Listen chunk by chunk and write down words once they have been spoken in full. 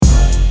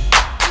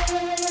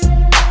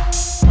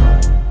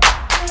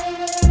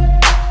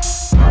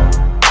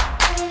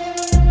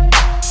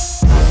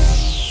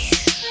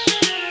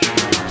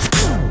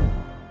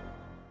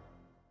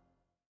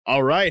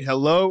right.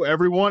 Hello,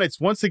 everyone. It's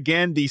once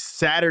again the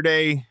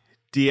Saturday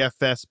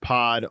DFS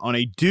pod on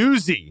a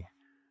doozy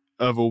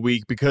of a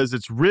week because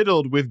it's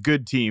riddled with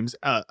good teams.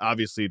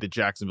 Obviously, the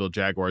Jacksonville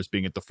Jaguars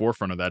being at the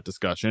forefront of that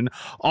discussion.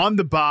 On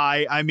the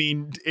bye, I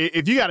mean,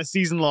 if you got a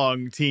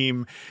season-long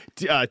team,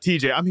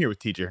 TJ, I'm here with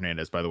TJ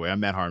Hernandez, by the way.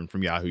 I'm Matt Harmon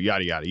from Yahoo,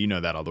 yada, yada. You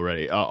know that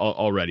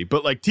already.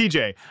 But like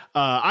TJ,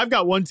 I've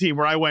got one team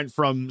where I went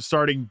from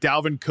starting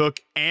Dalvin Cook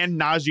and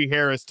Najee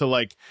Harris to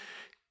like,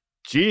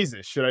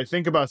 Jesus, should I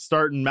think about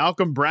starting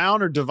Malcolm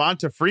Brown or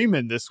Devonta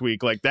Freeman this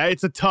week? Like that,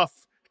 it's a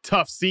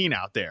tough scene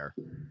out there.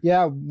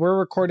 Yeah, we're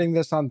recording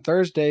this on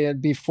Thursday and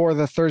before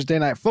the Thursday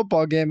night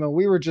football game, and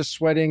we were just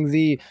sweating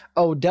the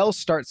Odell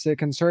start sit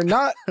concern,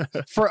 not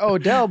for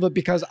Odell, but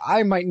because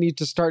I might need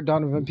to start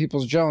Donovan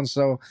Peoples-Jones.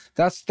 So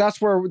that's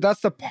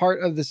the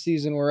part of the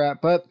season we're at.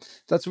 But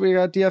that's what we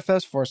got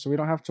DFS for, so we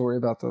don't have to worry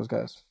about those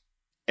guys.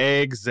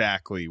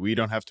 Exactly. We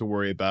don't have to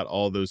worry about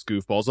all those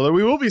goofballs, although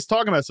we will be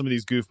talking about some of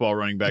these goofball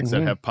running backs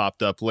that have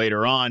popped up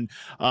later on.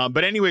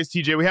 But anyways,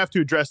 TJ, we have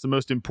to address the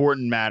most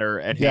important matter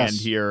at hand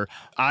here.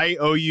 I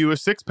owe you a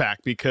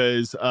six-pack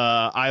because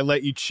I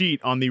let you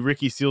cheat on the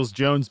Ricky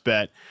Seals-Jones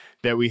bet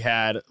that we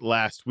had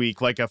last week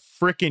like a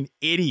freaking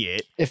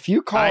idiot. If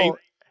you call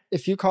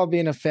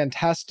being a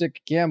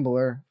fantastic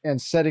gambler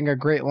and setting a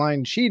great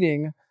line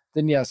cheating,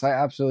 then yes, I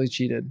absolutely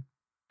cheated.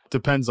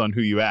 Depends on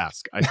who you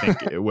ask, I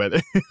think. Whether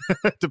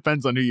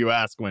depends on who you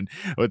ask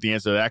what the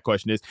answer to that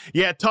question is.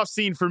 Yeah, tough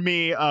scene for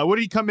me. What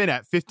did he come in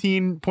at?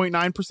 15.9%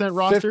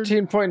 rostered?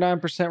 15.9%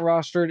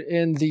 rostered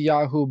in the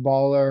Yahoo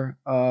Baller.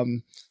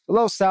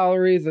 Low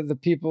salary, the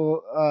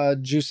people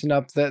juicing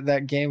up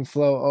that game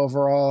flow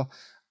overall.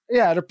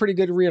 Yeah, had a pretty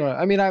good read on it.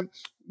 I mean,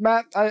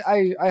 Matt,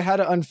 I had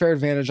an unfair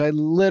advantage. I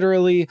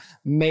literally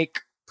make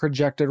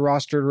projected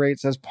rostered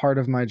rates as part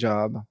of my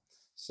job.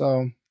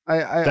 So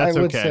I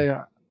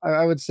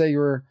would say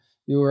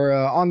you were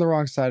on the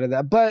wrong side of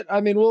that, but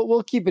I mean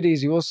we'll keep it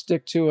easy. We'll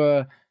stick to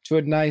a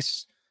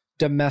nice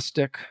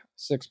domestic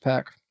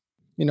six-pack.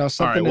 You know,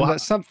 something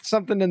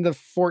something in the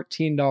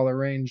 $14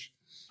 range.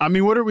 I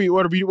mean, what are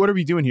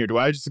we doing here? Do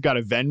I just got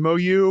to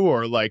Venmo you,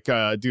 or like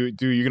do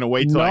you gonna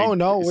wait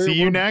till see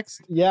you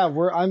next? Yeah,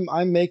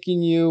 I'm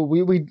making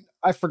you.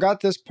 I forgot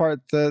this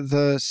part.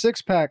 The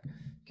six-pack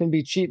can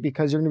be cheap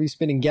because you're gonna be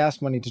spending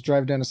gas money to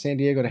drive down to San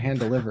Diego to hand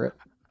deliver it.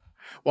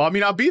 Well, I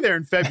mean, I'll be there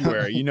in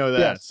February, you know that.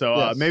 Yes,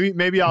 so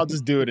maybe I'll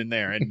just do it in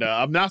there, and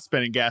I'm not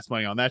spending gas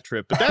money on that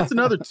trip. But that's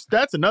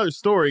another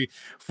story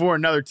for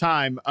another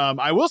time.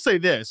 I will say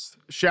this: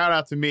 shout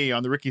out to me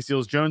on the Ricky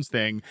Seals-Jones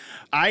thing.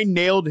 I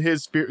nailed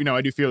his,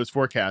 I do Fearless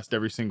Forecast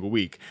every single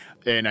week,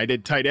 and I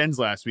did tight ends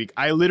last week.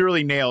 I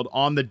literally nailed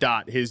on the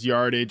dot his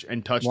yardage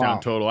and touchdown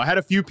total. I had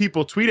a few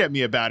people tweet at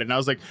me about it, and I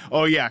was like,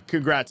 "Oh yeah,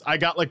 congrats! I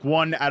got like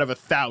 1 out of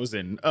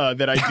 1,000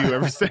 that I do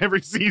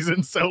every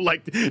season. So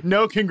like,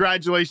 no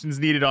congratulations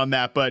needed on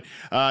that." But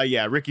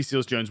yeah, Ricky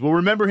Seals-Jones, we'll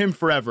remember him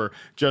forever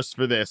just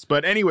for this.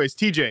 But anyways,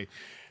 TJ,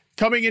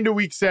 coming into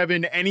week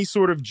 7, any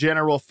sort of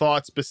general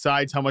thoughts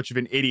besides how much of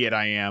an idiot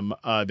I am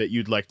that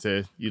you'd like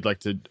to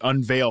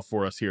unveil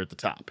for us here at the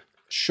top?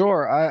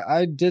 Sure.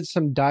 I did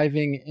some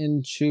diving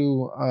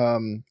into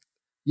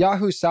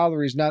Yahoo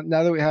salaries now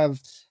that we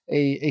have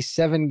a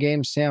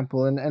 7-game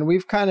sample, and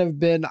we've kind of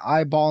been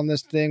eyeballing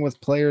this thing with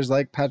players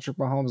like Patrick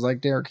Mahomes,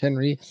 like Derrick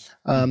Henry,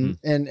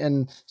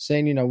 and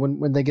saying, you know,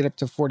 when they get up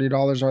to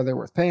 $40, are they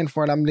worth paying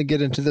for? And I'm going to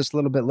get into this a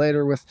little bit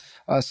later with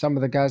some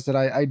of the guys that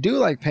I do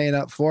like paying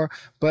up for,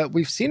 but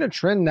we've seen a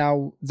trend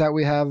now that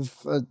we have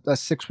a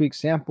 6-week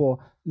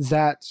sample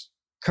that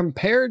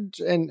compared,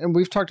 and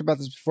we've talked about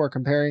this before,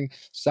 comparing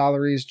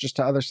salaries just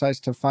to other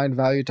sites to find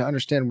value, to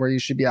understand where you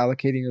should be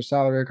allocating your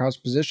salary across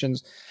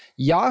positions.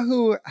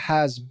 Yahoo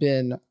has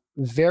been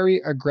very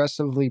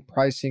aggressively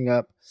pricing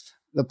up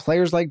the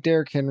players like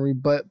Derrick Henry,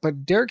 but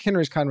Derrick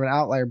Henry is kind of an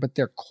outlier, but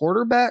their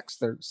quarterbacks,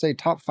 their say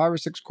top 5 or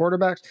 6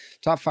 quarterbacks,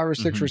 top 5 or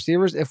 6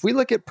 receivers, if we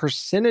look at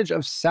percentage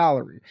of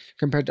salary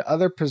compared to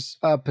other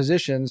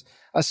positions,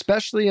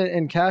 especially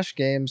in cash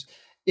games,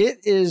 it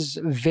is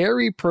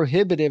very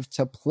prohibitive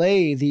to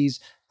play these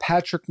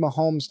Patrick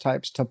Mahomes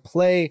types, to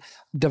play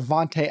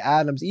Devontae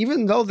Adams.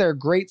 Even though they're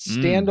great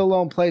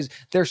standalone plays,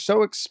 they're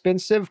so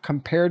expensive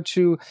compared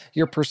to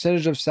your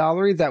percentage of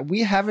salary that we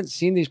haven't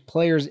seen these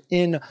players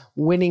in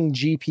winning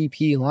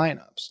GPP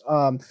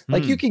lineups.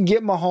 Like you can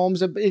get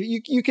Mahomes,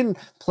 you can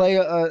play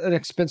an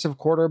expensive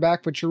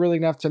quarterback, but you're really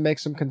going to have to make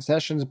some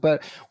concessions.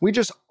 But we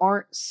just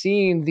aren't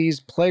seeing these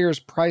players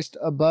priced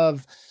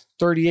above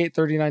 $38,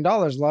 $39.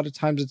 A lot of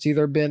times it's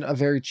either been a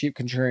very cheap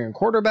contrarian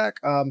quarterback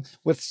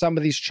with some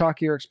of these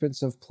chalkier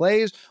expensive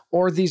plays,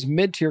 or these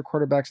mid-tier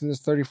quarterbacks in this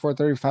 $34,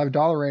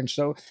 $35 range.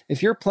 So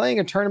if you're playing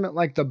a tournament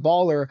like the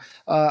Baller,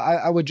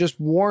 I would just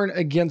warn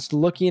against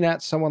looking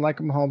at someone like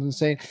Mahomes and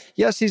saying,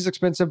 yes, he's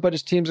expensive, but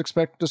his team's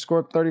expected to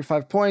score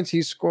 35 points.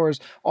 He scores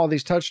all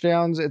these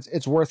touchdowns.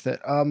 It's worth it.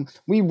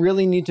 We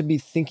really need to be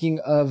thinking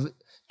of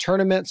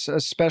tournaments,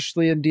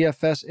 especially in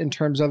DFS, in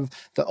terms of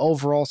the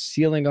overall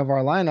ceiling of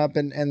our lineup,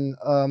 and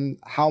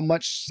how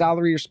much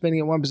salary you're spending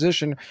at one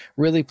position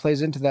really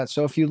plays into that.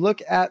 So if you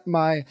look at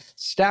my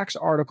stacks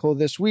article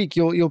this week,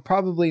 you'll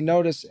probably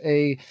notice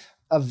a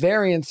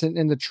variance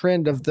in the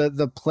trend of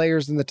the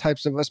players and the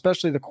types of,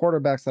 especially the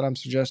quarterbacks that I'm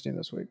suggesting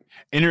this week.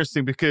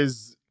 Interesting,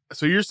 because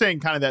so you're saying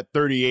kind of that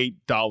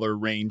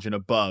 $38 range and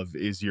above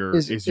is your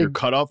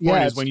cutoff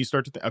point, is when you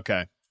start to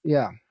okay.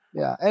 Yeah.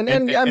 Yeah. And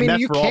I mean,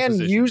 you can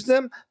use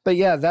them, but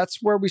yeah,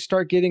 that's where we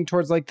start getting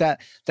towards like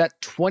that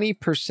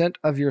 20%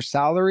 of your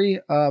salary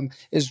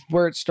is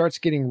where it starts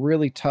getting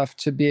really tough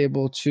to be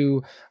able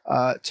to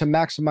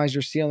maximize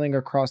your ceiling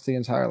across the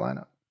entire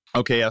lineup.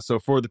 Okay, yeah. So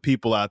for the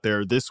people out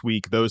there this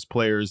week, those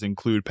players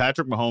include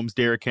Patrick Mahomes,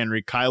 Derrick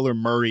Henry, Kyler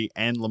Murray,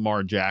 and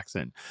Lamar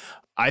Jackson.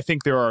 I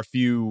think there are a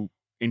few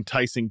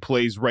enticing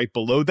plays right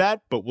below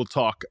that, but we'll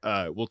talk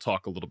a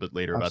little bit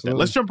later about that.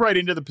 Let's jump right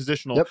into the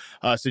positional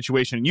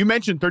situation. You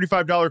mentioned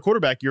 $35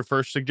 quarterback, your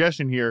first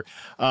suggestion here,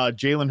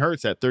 Jalen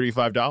Hurts at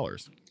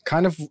 $35.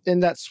 Kind of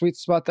in that sweet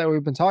spot that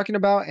we've been talking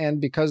about,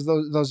 and because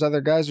those other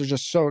guys are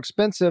just so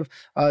expensive,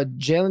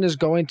 Jalen is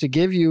going to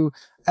give you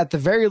at the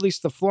very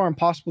least the floor and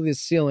possibly the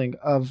ceiling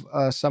of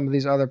some of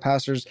these other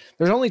passers.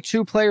 There's only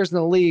 2 players in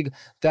the league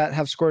that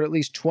have scored at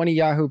least 20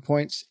 Yahoo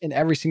points in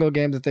every single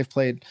game that they've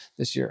played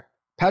this year: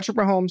 Patrick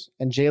Mahomes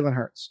and Jalen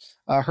Hurts.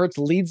 Hurts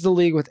leads the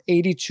league with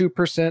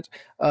 82%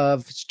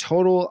 of his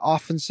total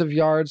offensive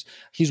yards.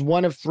 He's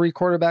one of 3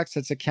 quarterbacks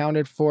that's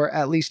accounted for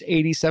at least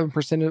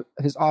 87% of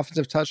his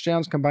offensive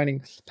touchdowns,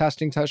 combining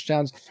passing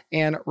touchdowns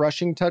and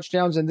rushing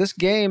touchdowns. And this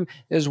game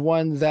is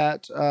one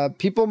that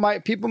people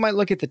might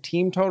look at the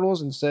team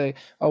totals and say,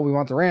 oh, we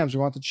want the Rams, we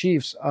want the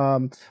Chiefs.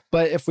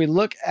 But if we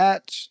look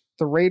at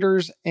the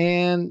Raiders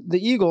and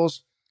the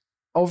Eagles,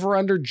 over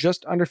under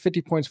just under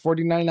 50 points,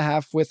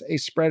 49.5 with a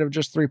spread of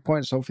just 3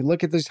 points. So if you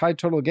look at these high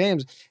total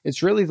games,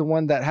 it's really the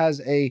one that has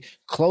a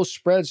close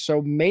spread.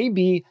 So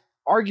maybe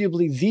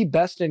arguably the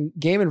best in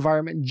game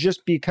environment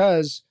just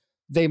because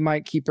they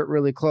might keep it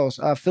really close.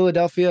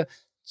 Philadelphia,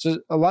 so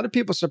a lot of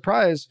people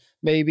surprised,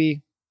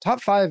 maybe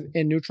top 5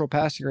 in neutral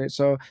passing rate.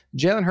 So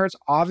Jalen Hurts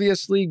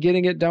obviously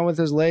getting it done with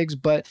his legs,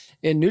 but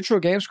in neutral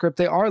game script,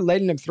 they are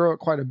letting him throw it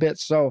quite a bit.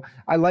 So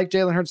I like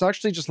Jalen Hurts. I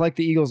actually just like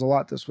the Eagles a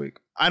lot this week.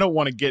 I don't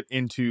want to get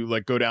into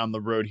go down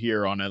the road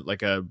here on a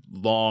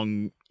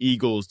long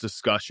Eagles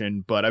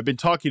discussion, but I've been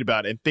talking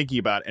about and thinking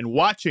about and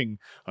watching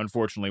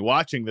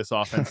this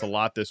offense a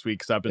lot this week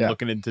because I've been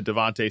looking into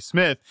Devontae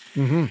Smith.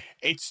 Mm-hmm.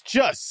 It's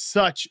just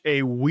such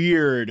a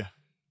weird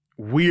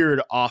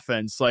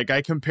offense. Like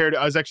I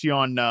was actually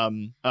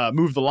on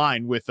Move the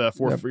Line with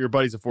for your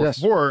buddies at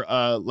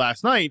 4-4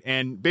 last night,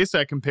 and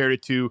basically I compared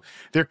it to,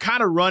 they're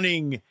kind of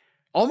running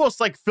almost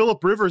like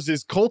Phillip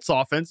Rivers' Colts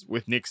offense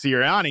with Nick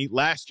Sirianni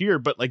last year,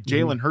 but like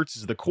Jalen Hurts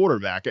is the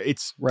quarterback.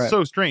 It's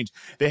so strange.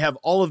 They have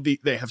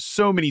they have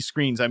so many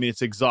screens. I mean,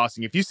 it's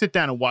exhausting. If you sit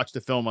down and watch the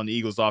film on the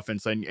Eagles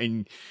offense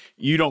and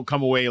you don't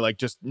come away like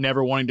just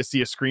never wanting to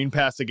see a screen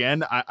pass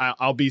again,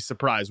 I'll be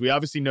surprised. We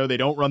obviously know they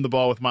don't run the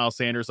ball with Miles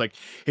Sanders. Like,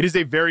 it is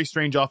a very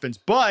strange offense,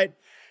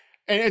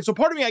 and so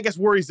part of me, I guess,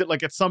 worries that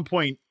like at some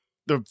point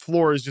the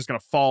floor is just going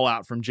to fall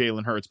out from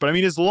Jalen Hurts. But I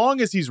mean, as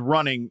long as he's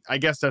running, I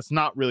guess that's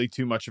not really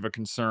too much of a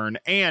concern.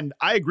 And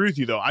I agree with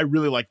you, though. I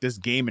really like this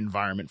game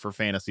environment for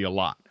fantasy a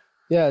lot.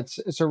 Yeah,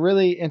 it's a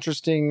really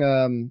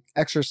interesting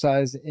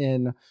exercise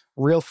in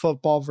real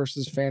football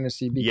versus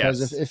fantasy,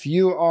 because if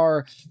you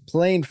are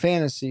playing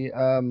fantasy,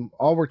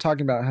 all we're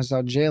talking about is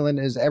how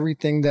Jalen is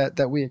everything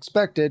that we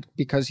expected,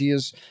 because he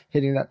is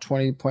hitting that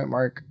 20-point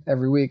mark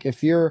every week.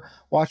 If you're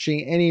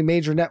watching any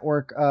major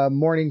network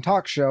morning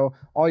talk show,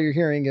 all you're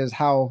hearing is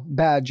how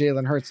bad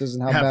Jalen Hurts is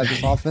and how bad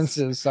this offense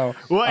is. So,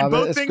 and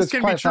both things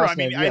can be true. I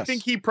mean, I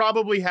think he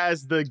probably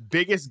has the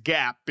biggest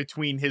gap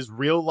between his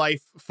real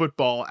life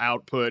football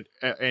output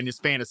and his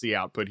fantasy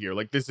output here.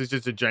 Like, this is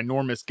just a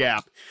ginormous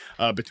gap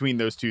between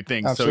those two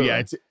things. Absolutely.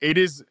 So yeah, it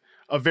is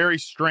a very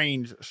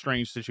strange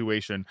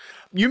situation.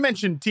 You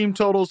mentioned team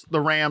totals, the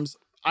Rams.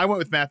 I went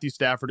with Matthew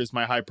Stafford as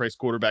my high price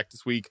quarterback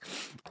this week.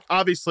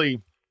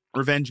 Obviously,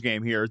 revenge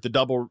game here, the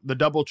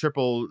double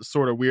triple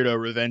sort of weirdo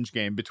revenge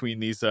game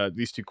between these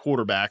two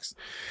quarterbacks.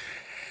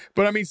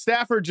 But I mean,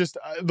 Stafford, just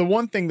the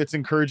one thing that's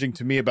encouraging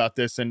to me about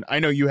this, and I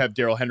know you have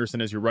Darrell Henderson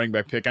as your running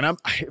back pick, and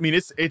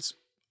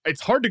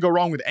it's hard to go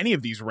wrong with any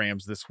of these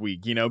Rams this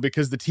week,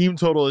 because the team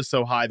total is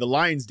so high. The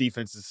Lions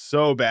defense is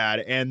so bad.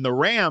 And the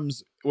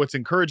Rams, what's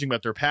encouraging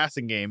about their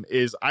passing game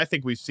is I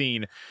think we've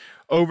seen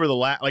over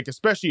the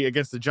especially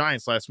against the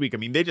Giants last week. I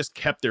mean, they just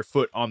kept their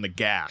foot on the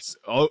gas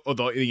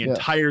the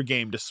entire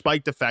game,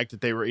 despite the fact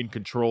that they were in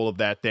control of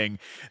that thing.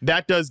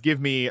 That does give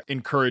me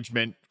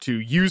encouragement to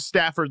use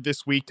Stafford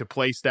this week, to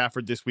play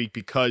Stafford this week,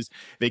 because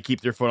they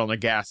keep their foot on the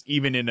gas,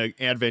 even in an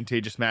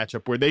advantageous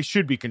matchup where they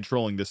should be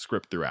controlling the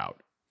script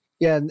throughout.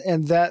 Yeah,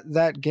 and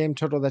that game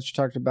total that you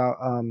talked about,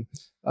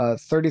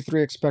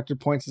 33 expected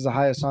points is the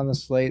highest on the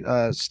slate.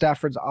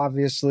 Stafford's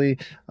obviously,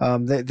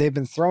 they've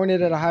been throwing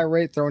it at a high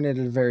rate, throwing it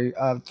very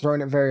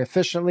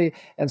efficiently,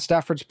 and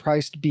Stafford's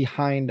priced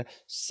behind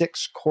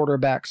 6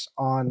 quarterbacks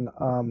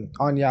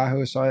on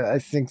Yahoo. So I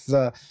think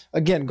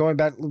again, going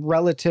back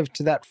relative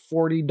to that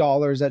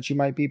 $40 that you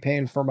might be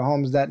paying for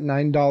Mahomes, that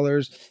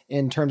 $9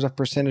 in terms of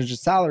percentage of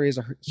salary is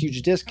a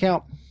huge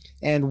discount.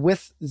 And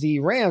with the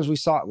Rams, we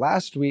saw it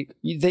last week,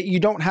 that you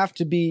don't have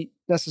to be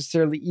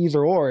necessarily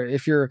either or.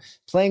 If you're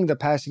playing the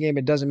passing game,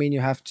 it doesn't mean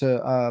you have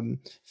to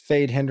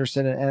fade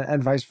Henderson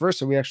and vice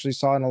versa. We actually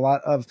saw in a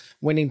lot of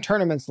winning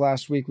tournaments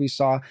last week, we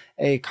saw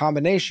a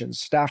combination,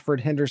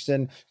 Stafford,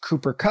 Henderson,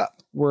 Cooper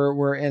Kupp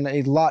were in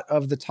a lot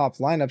of the top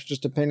lineups,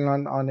 just depending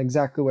on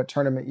exactly what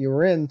tournament you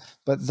were in.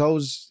 But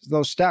those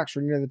stacks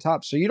were near the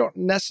top. So you don't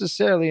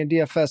necessarily in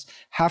DFS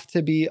have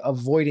to be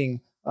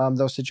avoiding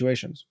those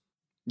situations.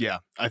 Yeah,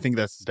 I think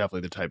that's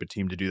definitely the type of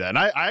team to do that. And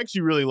I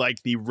actually really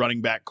like the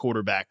running back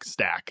quarterback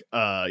stack,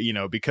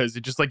 because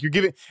it's just like you're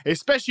giving,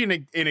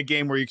 especially in a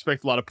game where you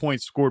expect a lot of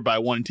points scored by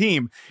one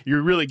team,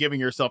 you're really giving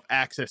yourself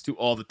access to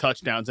all the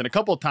touchdowns. And a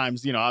couple of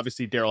times,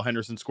 obviously Darrell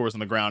Henderson scores on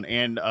the ground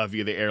and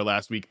via the air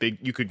last week.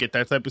 You could get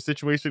that type of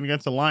situation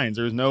against the Lions.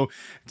 There's no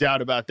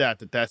doubt about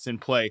that's in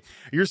play.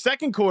 Your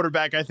second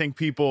quarterback, I think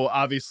people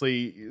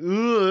obviously,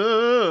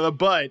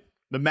 but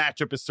the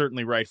matchup is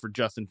certainly right for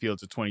Justin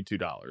Fields at $22.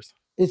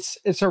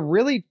 It's a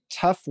really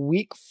tough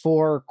week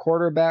for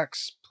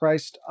quarterbacks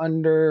priced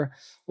under,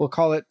 we'll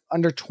call it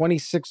under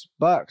 $26.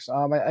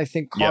 I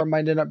think Carr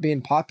might end up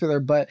being popular,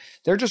 but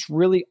there just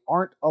really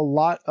aren't a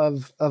lot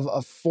of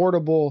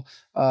affordable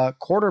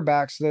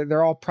quarterbacks.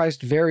 They're all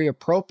priced very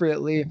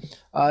appropriately.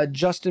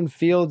 Justin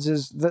Fields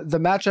is the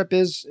matchup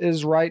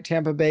is right.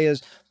 Tampa Bay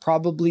is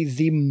probably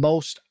the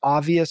most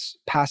obvious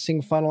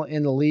passing funnel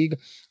in the league.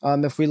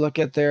 If we look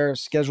at their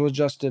schedule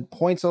adjusted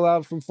points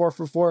allowed from 4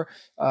 for 4,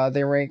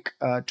 they rank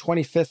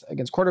 25th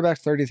against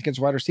quarterbacks, 30th against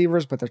wide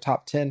receivers, but they're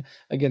top 10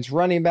 against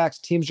running backs.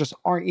 Teams just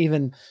aren't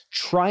even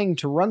trying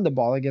to run the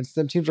ball against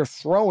them. Teams are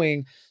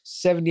throwing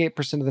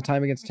 78% of the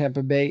time against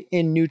Tampa Bay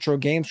in neutral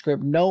game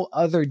script. No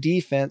other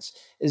defense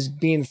is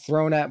being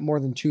thrown at more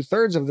than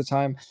 2/3 of the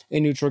time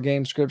in neutral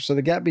game script. So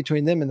the gap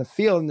between them and the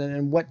field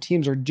and what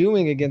teams are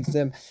doing against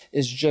them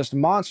is just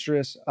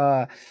monstrous.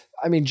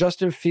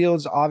 Justin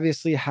Fields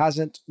obviously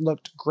hasn't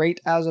looked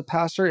great as a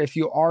passer. If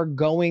you are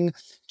going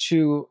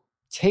to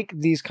take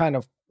these kind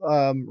of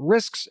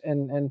risks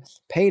and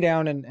pay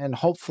down and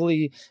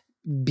hopefully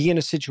be in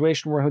a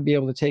situation where he'll be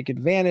able to take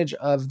advantage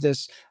of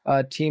this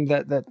team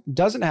that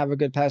doesn't have a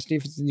good pass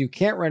defense and you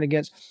can't run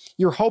against,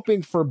 you're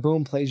hoping for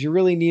boom plays. You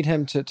really need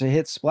him to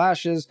hit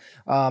splashes,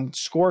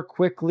 score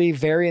quickly,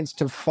 variance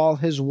to fall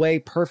his way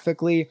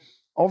perfectly.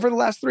 Over the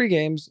last 3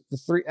 games,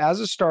 as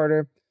a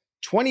starter,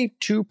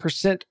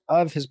 22%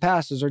 of his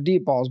passes are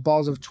deep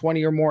balls of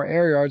 20 or more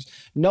air yards.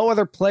 No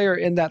other player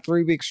in that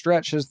 3-week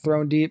stretch has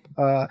thrown deep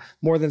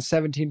more than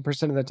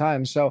 17% of the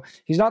time. So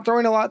he's not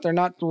throwing a lot. They're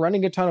not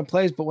running a ton of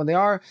plays, but when they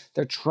are,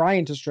 they're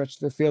trying to stretch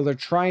the field. They're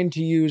trying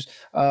to use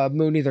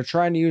Mooney. They're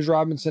trying to use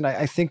Robinson.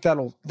 I think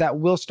that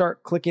will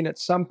start clicking at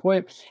some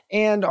point.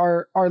 And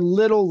our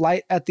little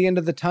light at the end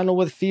of the tunnel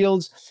with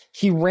Fields,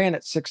 he ran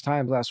it 6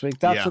 times last week.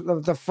 That's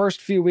what the first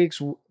few weeks.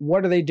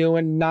 What are they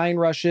doing? 9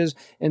 rushes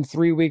in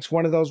 3 weeks.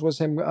 One of those was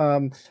him.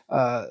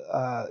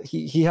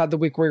 He had the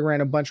week where he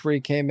ran a bunch where he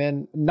came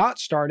in not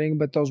starting,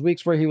 but those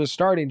weeks where he was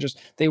starting, just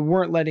they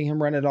weren't letting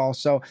him run at all.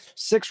 So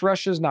 6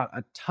 rushes, not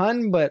a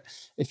ton, but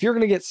if you're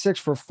going to get 6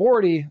 for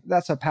 40,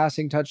 that's a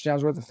passing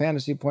touchdowns worth of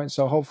fantasy points.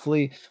 So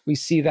hopefully we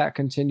see that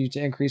continue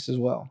to increase as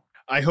well.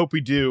 I hope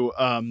we do.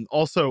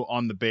 Also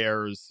on the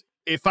Bears,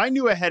 if I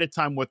knew ahead of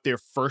time what their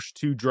first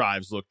 2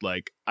 drives looked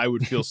like, I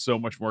would feel so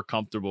much more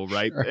comfortable,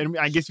 right? Sure. And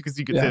I guess you could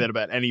say that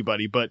about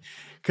anybody, but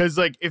because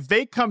if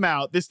they come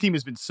out, this team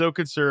has been so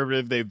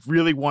conservative. They've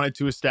really wanted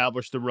to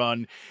establish the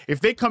run. If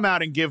they come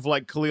out and give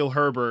Khalil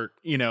Herbert,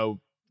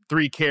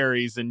 3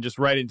 carries and just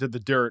right into the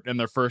dirt in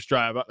their first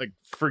drive,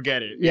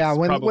 forget it. Yeah,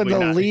 when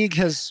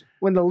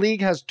the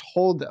league has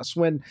told us,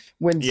 when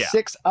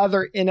 6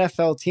 other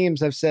NFL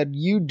teams have said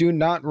you do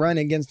not run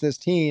against this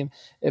team,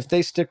 if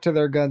they stick to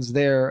their guns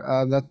there,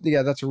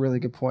 that's a really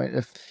good point.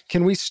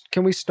 Can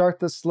we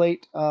start the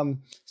slate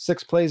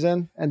 6 plays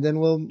in and then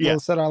we'll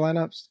set our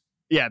lineups?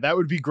 Yeah, that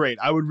would be great.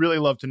 I would really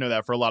love to know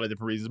that for a lot of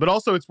different reasons. But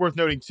also it's worth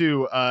noting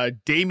too,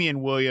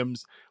 Damian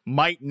Williams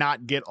might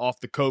not get off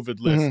the COVID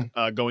list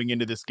going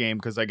into this game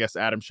because I guess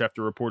Adam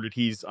Schefter reported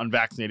he's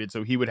unvaccinated.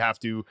 So he would have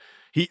to,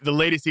 the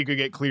latest he could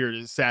get cleared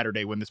is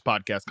Saturday when this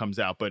podcast comes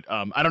out. But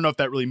I don't know if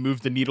that really moves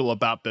the needle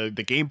about the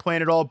game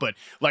plan at all. But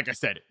like I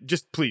said,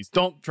 just please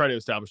don't try to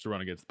establish the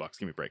run against the Bucs.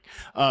 Give me a break.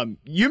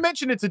 You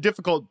mentioned it's a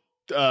difficult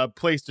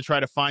place to try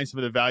to find some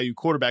of the value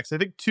quarterbacks. I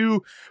think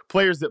two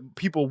players that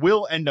people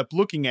will end up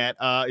looking at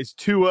is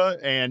Tua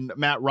and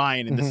Matt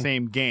Ryan in the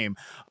same game.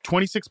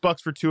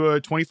 $26 for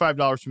Tua,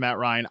 $25 for Matt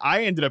Ryan.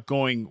 I ended up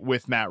going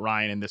with Matt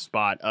Ryan in this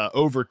spot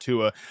over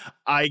Tua.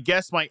 I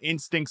guess my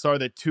instincts are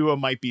that Tua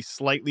might be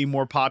slightly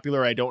more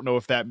popular. I don't know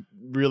if that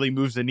really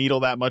moves the needle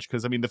that much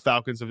because, I mean, the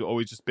Falcons have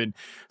always just been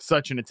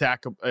such an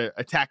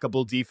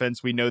attackable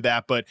defense. We know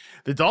that. But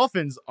the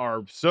Dolphins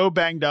are so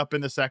banged up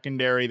in the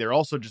secondary. They're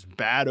also just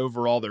bad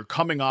overall. They're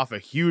coming off a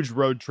huge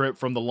road trip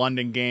from the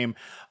London game.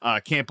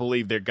 Can't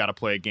believe they've got to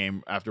play a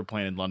game after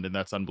playing in London.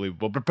 That's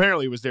unbelievable. But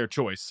apparently it was their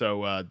choice.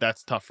 So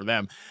that's tough for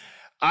them.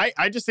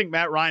 I just think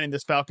Matt Ryan in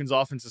this Falcons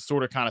offense is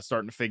sort of kind of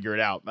starting to figure it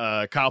out.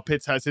 Kyle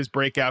Pitts has his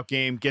breakout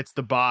game, gets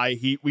the bye.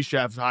 We should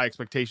have high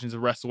expectations the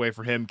rest of the way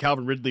for him.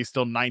 Calvin Ridley is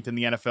still 9th in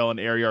the NFL in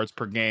air yards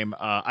per game.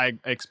 I'm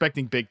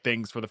expecting big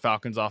things for the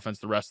Falcons offense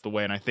the rest of the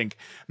way, and I think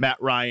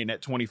Matt Ryan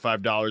at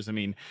 $25, I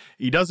mean,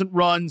 he doesn't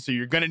run, so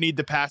you're going to need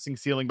the passing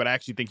ceiling, but I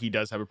actually think he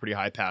does have a pretty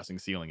high passing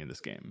ceiling in this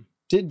game.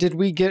 Did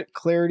we get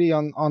clarity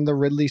on the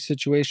Ridley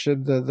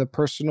situation, the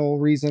personal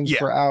reasons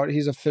for out?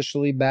 He's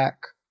officially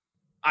back.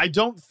 I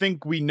don't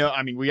think we know.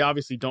 I mean, we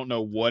obviously don't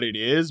know what it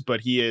is, but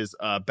he is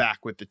back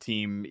with the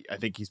team. I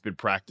think he's been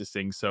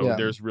practicing, so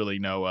there's really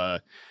no. I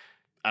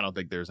don't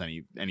think there's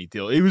any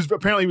deal. He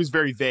was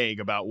very vague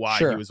about why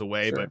he was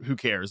away, but who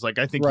cares? Like,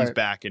 I think he's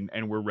back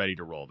and we're ready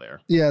to roll there.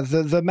 Yeah,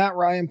 the Matt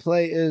Ryan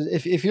play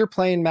is if you're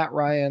playing Matt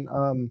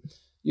Ryan,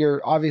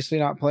 you're obviously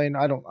not playing.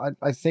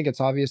 I think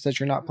it's obvious that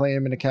you're not playing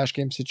him in a cash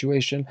game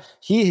situation.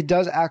 He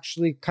does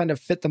actually kind of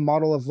fit the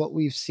model of what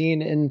we've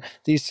seen in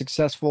these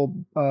successful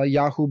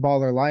Yahoo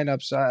baller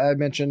lineups. I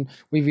mentioned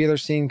we've either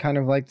seen kind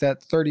of like that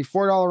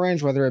 $34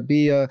 range, whether it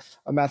be a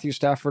Matthew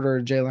Stafford or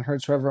a Jalen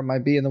Hurts, whoever it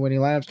might be in the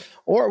winning lineups,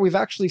 or we've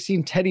actually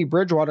seen Teddy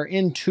Bridgewater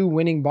in 2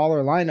 winning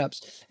baller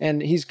lineups.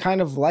 And he's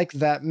kind of like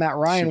that Matt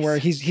Ryan, where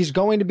he's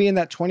going to be in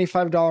that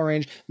 $25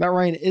 range. Matt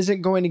Ryan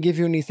isn't going to give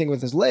you anything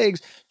with his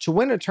legs. To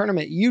win a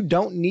tournament, you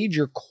don't need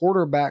your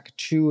quarterback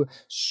to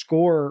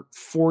score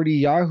 40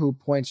 Yahoo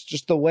points.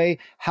 Just the way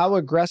how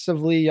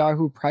aggressively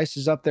Yahoo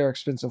prices up their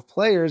expensive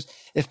players.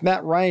 If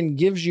Matt Ryan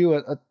gives you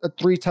a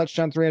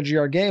 3-touchdown,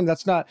 300-yard game,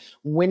 that's not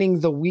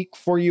winning the week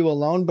for you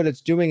alone, but it's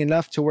doing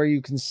enough to where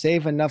you can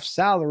save enough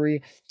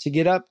salary to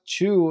get up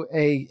to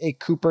a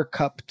Cooper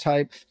Kupp,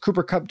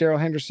 Darrell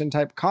Henderson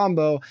type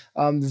combo.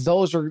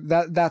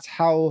 That's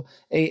how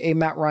a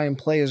Matt Ryan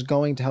play is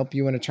going to help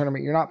you in a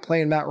tournament. You're not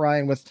playing Matt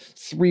Ryan with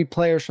 3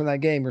 players from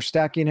that game. You're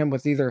stacking him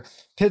with either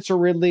Pitts or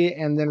Ridley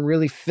and then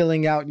really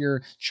filling out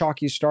your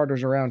chalky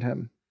starters around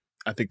him.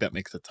 I think that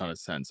makes a ton of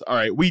sense. All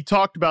right. We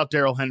talked about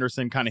Darrell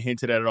Henderson, kind of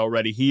hinted at it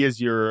already. He is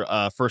your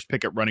first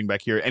pick at running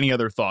back here. Any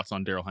other thoughts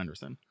on Darrell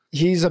Henderson?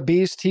 He's a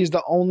beast. He's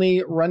the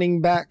only running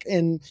back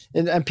and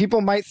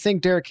people might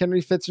think Derrick Henry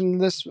fits into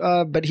this,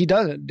 but he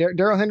doesn't.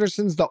 Darrell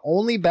Henderson's the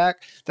only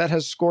back that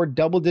has scored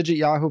double-digit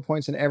Yahoo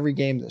points in every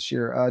game this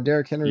year.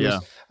 Derrick Henry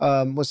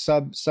was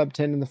sub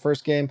 10 in the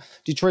first game.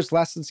 Detroit's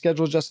last in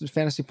schedule adjusted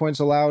fantasy points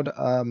allowed.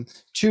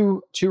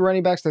 Two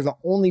running backs. They're the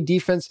only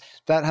defense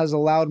that has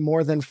allowed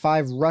more than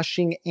 5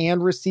 rushing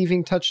and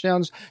receiving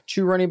touchdowns.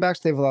 2 running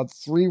backs. They've allowed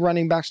 3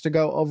 running backs to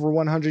go over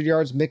 100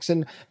 yards.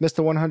 Mixon missed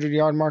the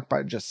 100-yard mark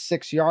by just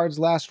 6 yards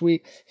last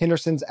week.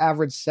 Henderson's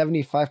averaged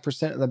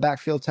 75% of the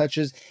backfield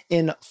touches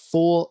in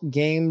full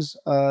games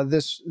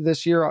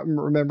this year.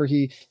 Remember,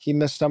 he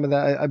missed some of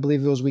that. I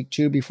believe it was week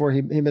 2 before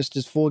he missed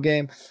his full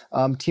game.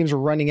 Teams were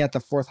running at the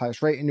 4th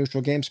highest rate in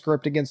neutral game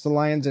script against the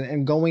Lions,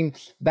 and going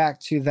back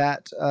to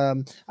that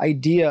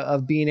idea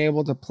of being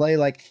able to play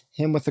like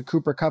him with the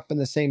Cooper Kupp in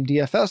the same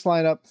DFS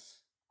lineup.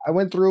 I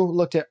went through,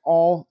 looked at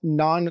all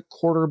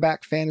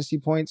non-quarterback fantasy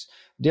points.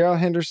 Darrell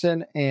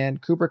Henderson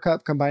and Cooper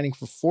Kupp combining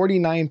for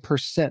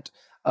 49%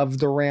 of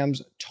the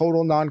Rams'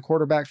 total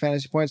non-quarterback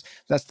fantasy points.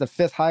 That's the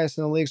 5th highest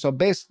in the league. So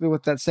basically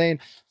what that's saying,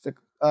 the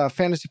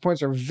fantasy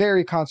points are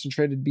very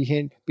concentrated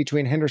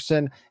between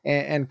Henderson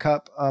and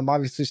Kupp.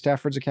 Obviously,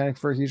 Stafford's accounting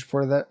for a huge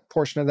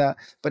portion of that,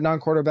 but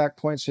non-quarterback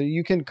points. So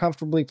you can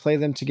comfortably play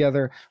them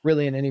together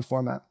really in any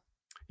format.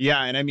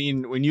 Yeah, and I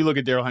mean, when you look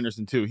at Darrell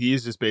Henderson too, he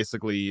is just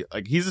basically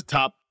like he's a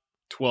top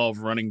 12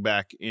 running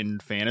back in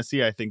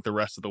fantasy. I think the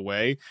rest of the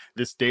way,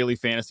 this daily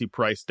fantasy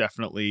price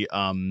definitely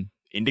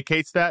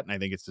indicates that, and I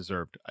think it's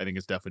deserved. I think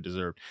it's definitely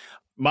deserved.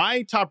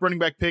 My top running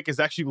back pick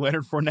is actually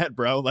Leonard Fournette,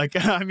 bro. Like,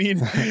 I mean,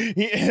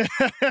 and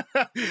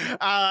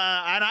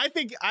I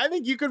think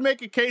you could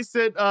make a case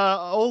that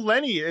old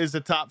Lenny is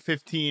a top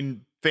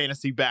 15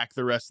 fantasy back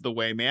the rest of the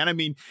way, man. I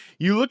mean,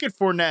 you look at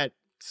Fournette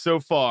so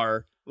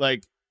far,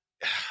 like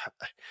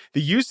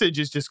the usage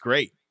is just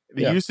great.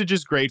 The usage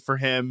is great for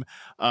him.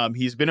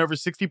 He's been over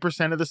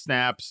 60% of the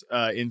snaps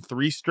in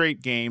 3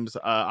 straight games.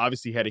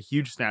 Obviously had a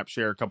huge snap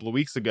share a couple of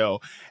weeks ago.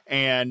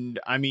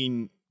 And I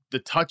mean, the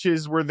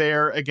touches were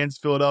there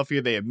against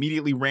Philadelphia. They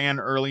immediately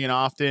ran early and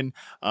often.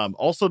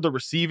 Also the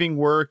receiving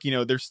work,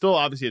 there's still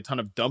obviously a ton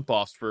of dump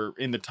offs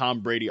in the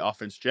Tom Brady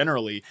offense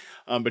generally.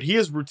 But he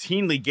is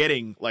routinely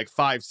getting like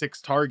 5-6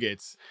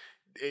 targets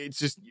it's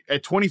just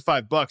at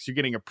 $25, you're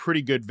getting a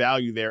pretty good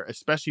value there,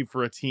 especially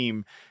for a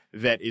team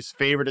that is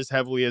favored as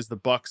heavily as the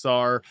Bucks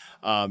are.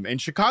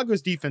 And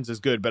Chicago's defense is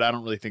good, but I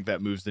don't really think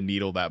that moves the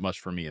needle that much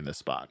for me in this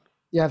spot.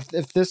 Yeah,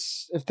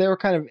 if they were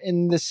kind of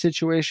in this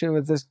situation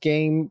with this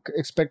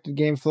expected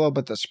game flow,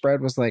 but the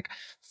spread was like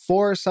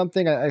 4 or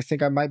something, I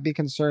think I might be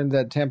concerned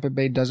that Tampa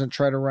Bay doesn't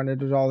try to run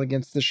it at all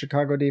against the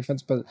Chicago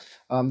defense, but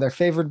they're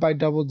favored by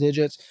double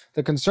digits.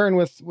 The concern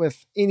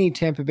with any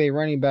Tampa Bay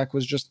running back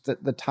was just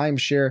the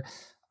timeshare.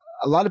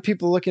 A lot of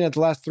people looking at the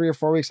last 3 or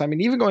 4 weeks. I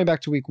mean, even going back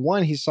to week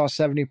 1, he saw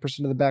 70%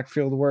 of the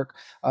backfield work,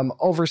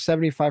 over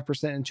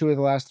 75% in 2 of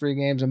the last 3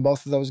 games. In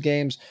both of those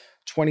games,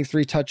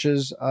 23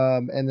 touches,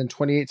 and then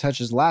 28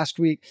 touches last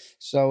week.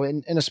 So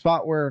in a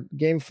spot where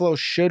game flow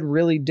should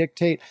really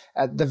dictate,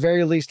 at the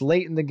very least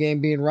late in the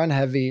game being run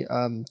heavy,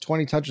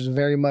 20 touches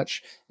very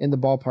much in the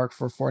ballpark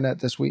for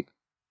Fournette this week.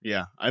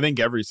 Yeah, I think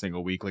every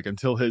single week, like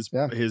until his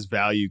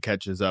value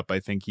catches up, I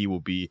think he will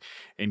be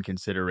in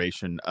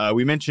consideration.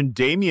 We mentioned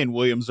Damian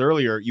Williams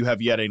earlier. You have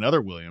yet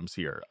another Williams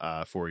here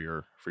for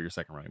your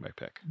second running back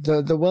pick.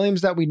 The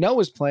Williams that we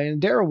know is playing,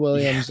 Darrell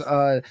Williams,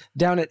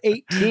 down at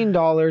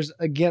 $18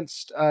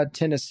 against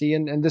Tennessee.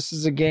 And this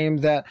is a game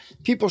that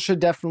people should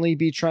definitely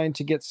be trying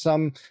to get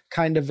some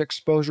kind of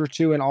exposure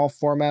to in all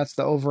formats.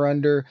 The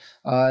over-under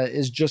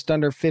is just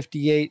under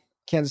 58.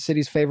 Kansas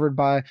City's favored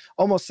by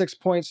almost 6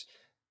 points.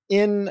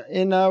 In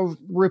a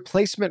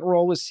replacement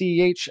role with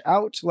CEH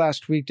out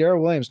last week,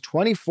 Darrell Williams,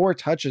 24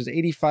 touches,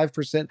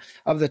 85%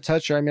 of the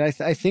toucher. I mean,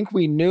 I think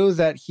we knew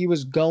that he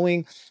was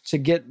going to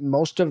get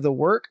most of the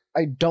work.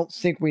 I don't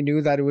think we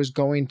knew that it was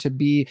going to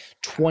be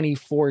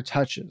 24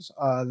 touches.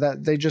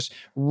 That they just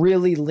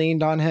really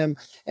leaned on him,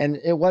 and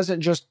it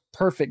wasn't just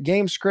perfect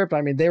game script.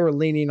 I mean, they were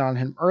leaning on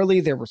him early.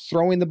 They were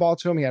throwing the ball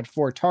to him. He had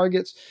 4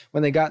 targets.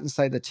 When they got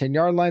inside the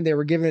 10-yard line, they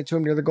were giving it to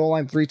him near the goal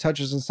line, 3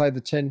 touches inside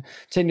the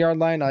 10-yard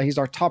line. He's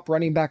our top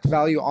running back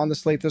value on the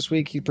slate this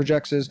week. He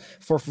projects as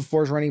 4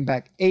 running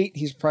back 8.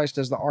 He's priced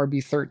as the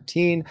RB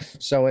 13.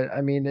 So,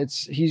 I mean,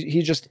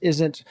 he just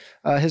isn't,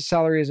 his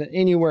salary isn't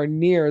anywhere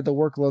near the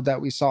workload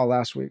that we saw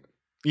last week.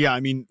 Yeah,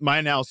 I mean, my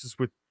analysis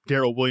with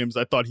Darrell Williams,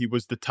 I thought he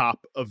was the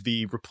top of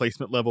the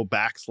replacement level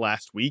backs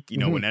last week. You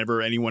know,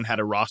 whenever anyone had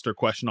a roster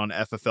question on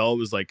FFL, it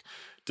was like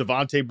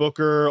Devontae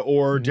Booker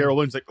or Darrell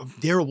Williams, like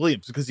Darrell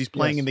Williams, because he's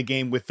playing in the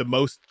game with the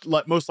most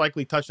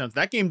likely touchdowns.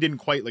 That game didn't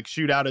quite like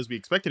shoot out as we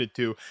expected it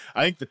to.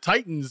 I think the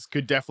Titans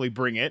could definitely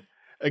bring it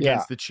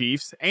against the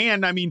Chiefs.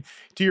 And I mean,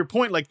 to your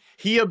point, like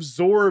he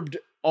absorbed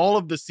all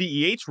of the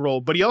CEH role,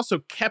 but he also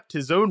kept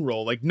his own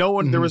role. Like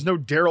there was no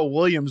Darrell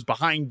Williams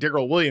behind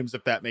Darrell Williams,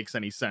 if that makes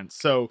any sense.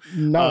 So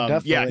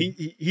definitely.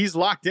 Yeah, he's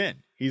locked in.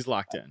 He's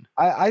locked in.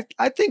 I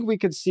think we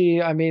could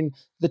see, I mean,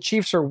 the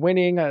Chiefs are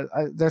winning.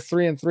 They're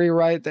 3-3,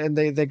 right? And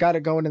they got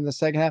it going in the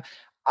second half.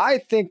 I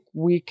think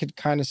we could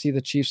kind of see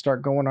the Chiefs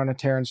start going on a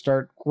tear and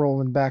start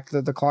rolling back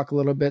the clock a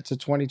little bit to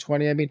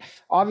 2020. I mean,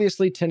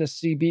 obviously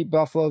Tennessee beat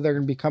Buffalo. They're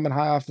going to be coming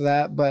high off of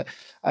that. But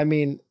I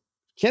mean,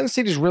 Kansas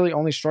City's really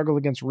only struggled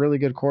against really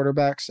good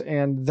quarterbacks,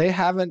 and they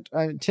haven't.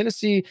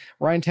 Tennessee,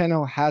 Ryan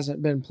Tannehill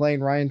hasn't been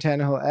playing Ryan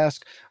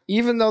Tannehill-esque,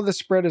 even though the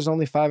spread is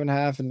only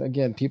 5.5. And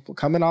again, people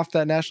coming off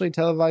that nationally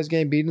televised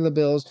game, beating the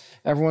Bills,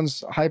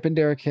 everyone's hyping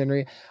Derrick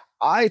Henry.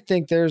 I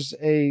think there's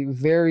a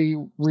very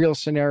real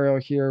scenario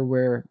here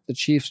where the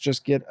Chiefs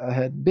just get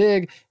ahead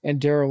big,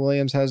 and Darrell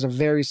Williams has a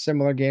very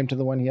similar game to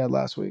the one he had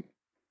last week.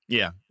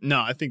 Yeah,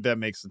 no, I think that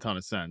makes a ton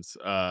of sense.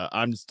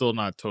 I'm still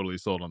not totally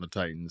sold on the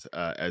Titans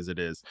as it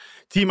is.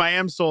 Team I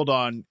am sold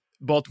on,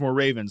 Baltimore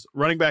Ravens.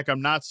 Running back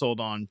I'm not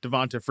sold on,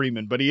 Devonta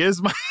Freeman, but he is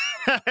my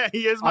pick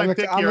here.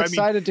 I'm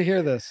excited to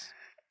hear this.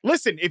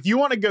 Listen, if you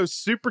want to go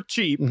super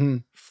cheap,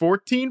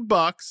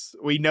 $14,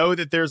 we know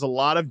that there's a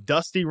lot of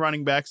dusty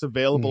running backs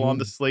available on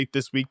the slate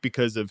this week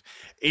because of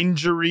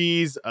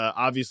injuries.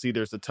 Obviously,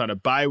 there's a ton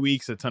of bye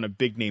weeks. A ton of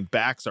big name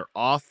backs are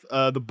off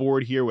the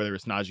board here, whether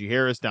it's Najee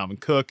Harris, Dalvin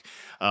Cook,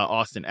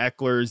 Austin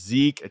Eckler,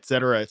 Zeke, et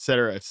cetera, et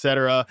cetera, et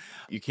cetera.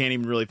 You can't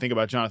even really think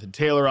about Jonathan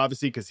Taylor,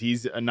 obviously, because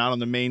he's not on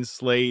the main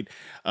slate.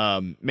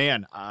 Alvin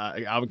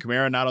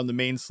Kamara not on the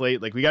main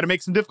slate. Like, we got to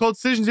make some difficult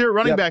decisions here at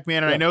running back,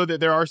 man. And I know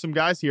that there are some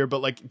guys here, but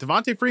like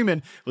Devonta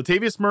Freeman,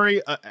 Latavius Murray,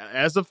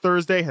 as of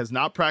Thursday, has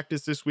not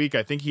practiced this week.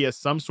 I think he has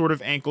some sort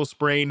of ankle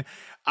sprain.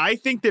 I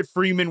think that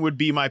Freeman would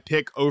be my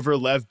pick over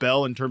Lev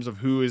Bell in terms of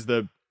who is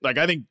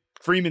I think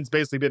Freeman's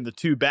basically been the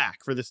 2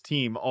 back for this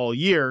team all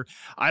year.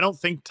 I don't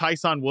think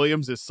Tyson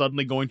Williams is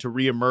suddenly going to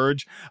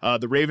reemerge.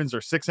 The Ravens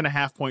are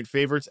 6.5-point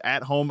favorites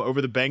at home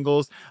over the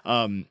Bengals.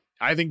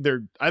 I think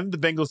the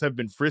Bengals have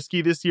been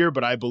frisky this year,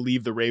 but I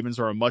believe the Ravens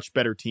are a much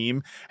better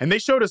team. And they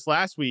showed us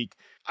last week,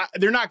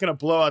 they're not going to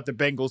blow out the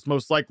Bengals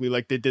most likely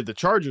like they did the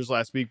Chargers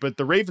last week, but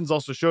the Ravens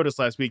also showed us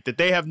last week that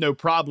they have no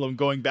problem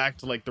going back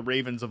to like the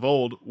Ravens of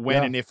old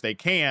when and if they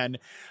can.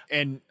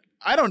 And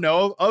I don't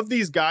know, of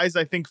these guys,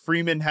 I think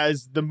Freeman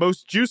has the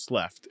most juice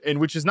left, and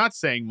which is not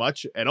saying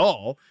much at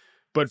all.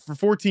 But for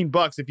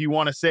 $14, if you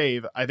want to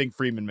save, I think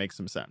Freeman makes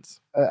some sense.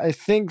 I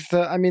think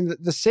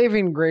the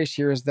saving grace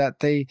here is that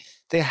they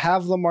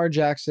have Lamar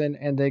Jackson,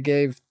 and they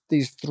gave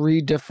these three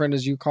different,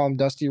 as you call them,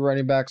 dusty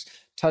running backs,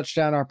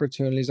 touchdown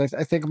opportunities.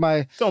 I think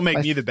don't make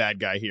me the bad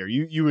guy here.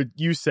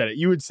 You said it.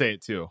 You would say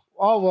it too.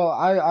 Oh, well,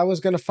 I was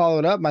going to follow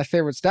it up. My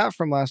favorite stat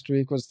from last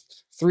week was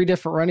three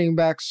different running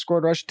backs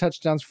scored rushing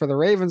touchdowns for the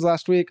Ravens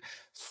last week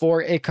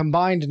for a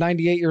combined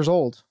 98 years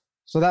old.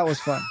 So that was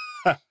fun.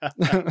 And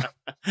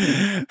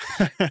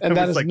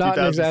that is like not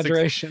an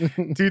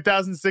exaggeration.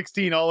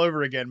 2016 all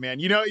over again, man.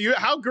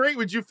 How great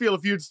would you feel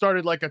if you had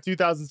started like a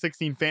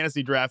 2016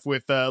 fantasy draft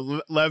with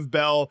Lev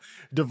Bell,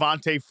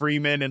 Devontae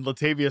Freeman, and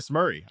Latavius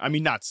Murray? I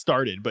mean, not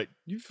started, but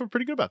you feel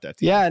pretty good about that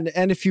team. Yeah,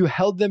 and if you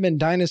held them in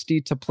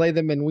Dynasty to play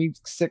them in Week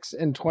 6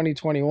 in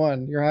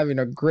 2021, you're having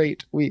a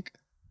great week.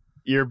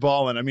 You're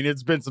balling. I mean,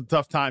 it's been some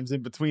tough times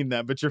in between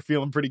them, but you're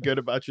feeling pretty good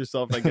about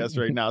yourself, I guess,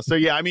 right now. So,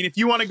 yeah, I mean, if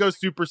you want to go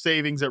super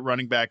savings at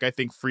running back, I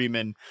think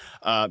Freeman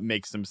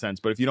makes some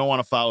sense. But if you don't want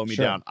to follow me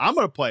down, I'm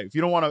going to play. If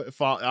you don't want to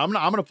follow, I'm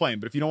going to play him.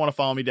 But if you don't want to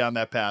follow me down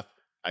that path,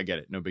 I get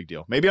it. No big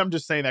deal. Maybe I'm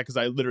just saying that because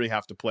I literally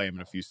have to play him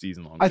in a few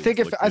season long. I think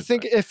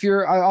if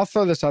you're, I'll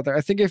throw this out there.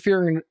 I think if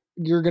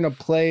you're going to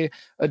play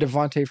a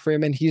Devontae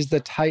Freeman, he's the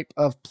type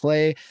of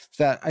play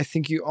that I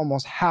think you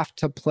almost have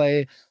to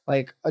play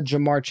like a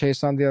Jamar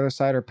Chase on the other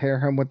side or pair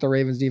him with the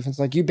Ravens defense.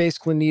 Like you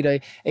basically need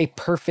a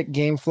perfect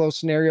game flow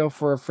scenario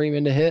for a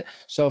Freeman to hit.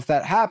 So if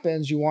that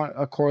happens, you want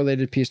a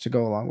correlated piece to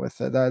go along with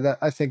it.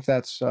 I think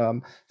that's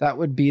that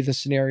would be the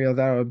scenario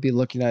that I would be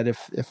looking at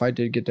if I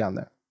did get down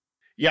there.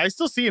 Yeah, I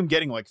still see him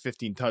getting like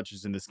 15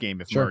 touches in this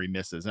game if Murray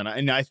misses, and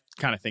I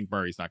kind of think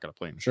Murray's not going to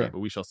play in this game, but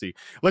we shall see.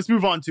 Let's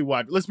move on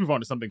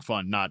to something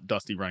fun, not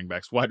dusty running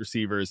backs, wide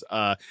receivers.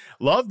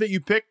 Love that you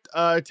picked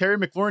Terry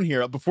McLaurin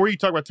here. Before you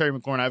talk about Terry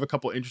McLaurin, I have a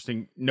couple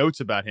interesting notes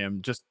about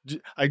him.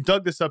 I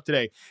dug this up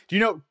today. Do you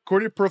know,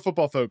 according to Pro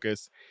Football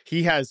Focus,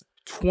 he has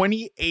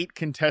 28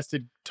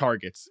 contested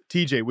targets.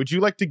 TJ, would you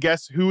like to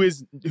guess who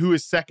is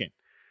second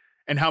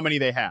and how many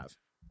they have?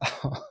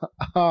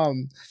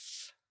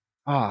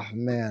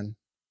 Man.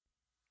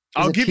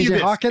 I'll give you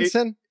this.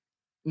 Hawkinson?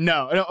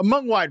 No,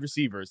 among wide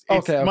receivers,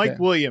 it's Mike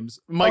Williams.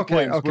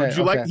 Williams. Would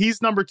you like?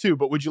 He's number 2,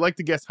 but would you like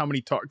to guess how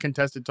many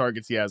contested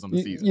targets he has on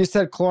the season? You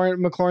said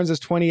McLaurin's is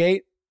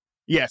 28.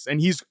 Yes, and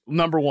he's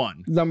number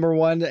 1. Number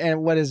 1,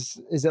 and what is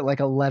it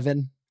like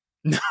 11?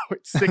 No,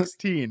 it's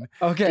 16.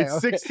 It's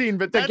 16,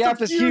 but the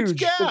gap is huge.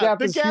 Gap.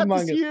 The gap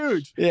is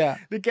huge. Yeah,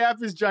 the gap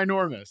is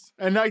ginormous,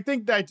 and I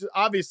think that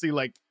obviously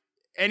like.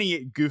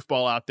 Any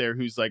goofball out there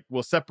who's like,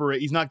 will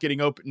separate, he's not getting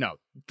open. No,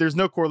 there's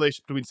no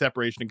correlation between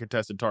separation and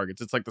contested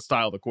targets. It's like the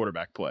style of the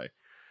quarterback play.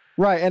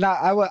 Right. And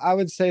I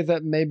would say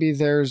that maybe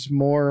there's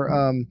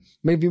more,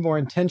 more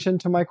intention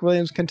to Mike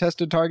Williams'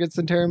 contested targets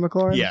than Terry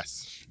McLaurin.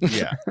 Yes.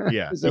 Yeah.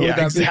 Yeah.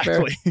 Yeah,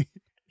 exactly.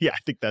 Yeah, I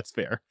think that's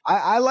fair.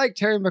 I like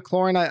Terry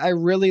McLaurin. I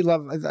really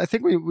love, I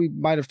think we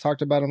might have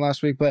talked about him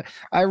last week, but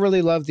I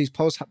really love these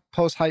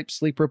post-hype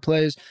sleeper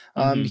plays.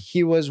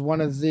 He was one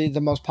of the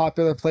most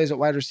popular plays at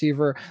wide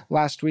receiver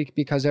last week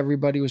because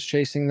everybody was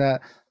chasing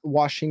that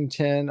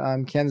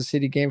Washington, Kansas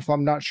City game flow.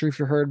 I'm not sure if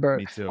you heard, but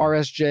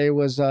RSJ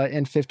was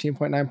in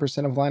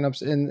 15.9% of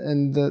lineups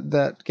in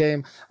that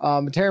game.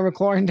 Terry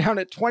McLaurin down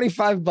at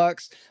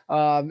 $25.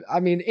 I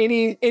mean,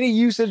 any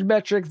usage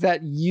metric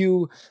that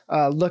you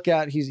look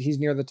at, he's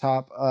near the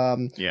top.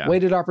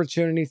 Weighted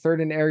opportunity, third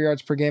in air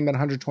yards per game at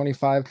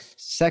 125,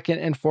 second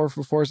in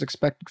 4-for-4's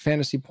expected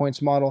fantasy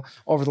points model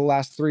over the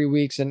last 3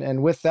 weeks.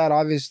 And with that,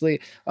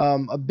 obviously,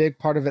 a big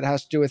part of it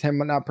has to do with him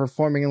not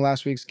performing in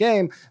last week's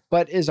game,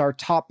 but is our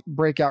top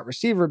breakout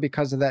receiver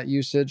because of that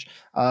usage.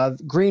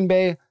 Green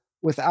Bay,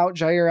 without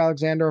Jair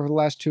Alexander over the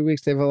last 2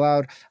 weeks, they've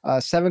allowed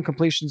 7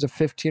 completions of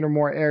 15 or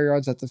more air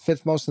yards. That's the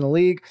 5th most in the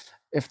league.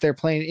 If they're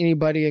playing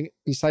anybody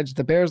besides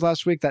the Bears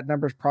last week, that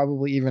number is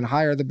probably even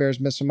higher. The Bears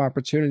missed some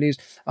opportunities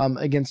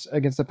against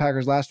the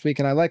Packers last week.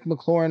 And I like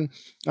McLaurin,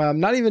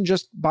 not even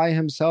just by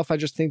himself. I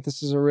just think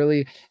this is a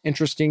really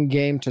interesting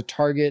game to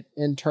target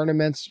in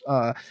tournaments.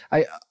 I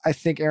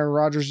think Aaron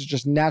Rodgers is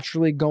just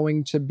naturally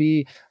going to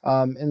be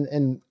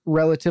in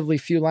relatively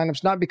few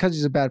lineups, not because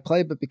he's a bad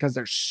play, but because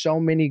there's so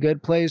many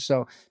good plays.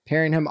 So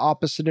pairing him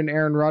opposite an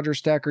Aaron Rodgers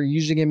stack or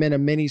using him in a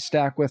mini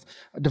stack with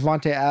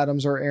Devontae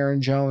Adams or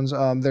Aaron Jones,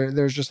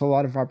 there's just a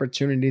lot of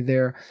opportunity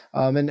there.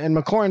 And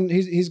McLaurin,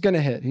 he's going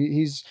to hit.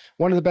 He's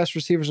one of the best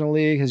receivers in the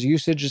league. His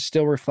usage is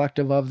still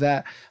reflective of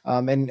that.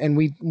 And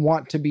we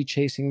want to be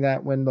chasing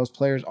that when those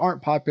players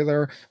aren't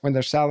popular, when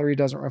their salary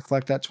doesn't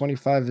reflect that.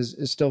 25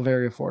 is still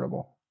very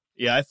affordable.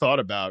 Yeah, I thought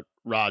about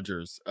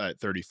Rodgers at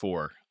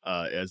 34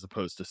 as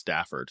opposed to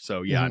Stafford.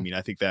 So, yeah, I mean,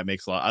 I think that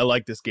makes a lot. I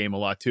like this game a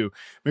lot, too.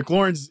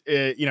 McLaurin's,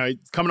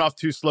 coming off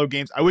 2 slow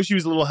games. I wish he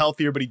was a little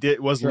healthier, but he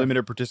was a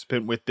limited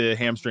participant with the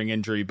hamstring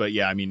injury. But,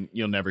 yeah, I mean,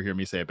 you'll never hear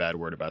me say a bad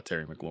word about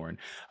Terry McLaurin.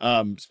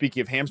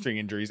 Speaking of hamstring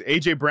injuries,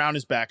 A.J. Brown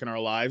is back in our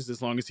lives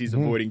as long as he's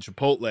avoiding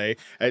Chipotle.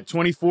 At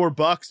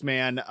 $24,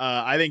 man,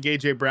 I think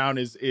A.J. Brown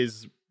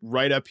is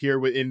right up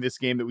here in this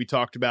game that we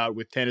talked about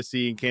with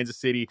Tennessee and Kansas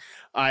City.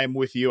 I am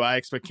with you. I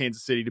expect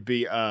Kansas City to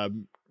be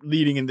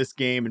leading in this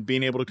game and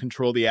being able to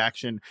control the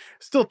action.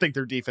 Still think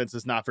their defense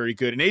is not very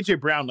good. And AJ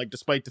Brown, like,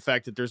 despite the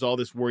fact that there's all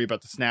this worry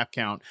about the snap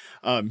count,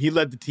 he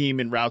led the team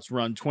in routes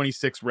run,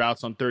 26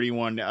 routes on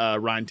 31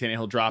 Ryan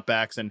Tannehill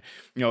dropbacks. And,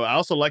 I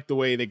also like the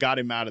way they got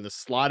him out of the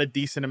slot a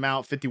decent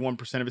amount,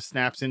 51% of his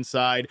snaps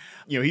inside.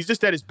 He's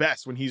just at his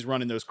best when he's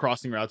running those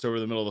crossing routes over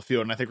the middle of the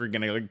field. And I think we're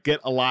going to get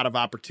a lot of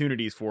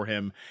opportunities for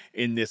him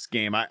in this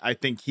game. I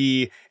think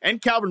he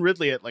and Calvin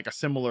Ridley at like a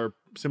similar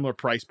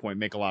price point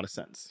make a lot of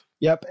sense.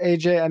 Yep,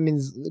 AJ. I mean,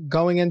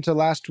 going into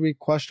last week,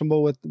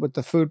 questionable with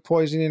the food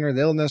poisoning or the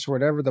illness or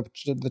whatever. The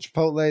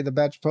Chipotle, the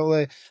bad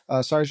Chipotle.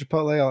 Sorry,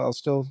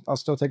 Chipotle. I'll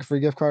still take a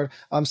free gift card.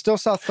 Still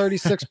saw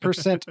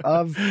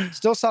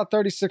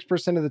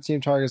 36% of the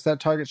team targets. That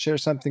target share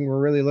is something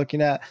we're really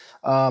looking at.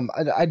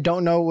 I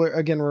don't know.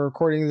 Again, we're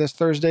recording this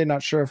Thursday.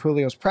 Not sure if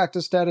Julio's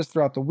practice status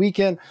throughout the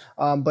weekend.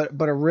 But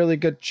a really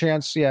good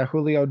chance. Yeah,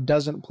 Julio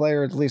doesn't play,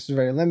 or at least is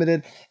very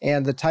limited.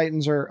 And the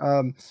Titans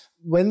are.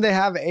 When they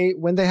have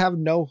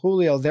no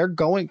Julio, they're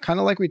going kind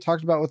of like we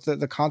talked about with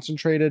the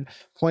concentrated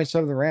points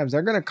of the Rams.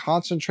 They're going to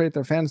concentrate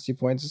their fantasy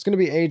points. It's going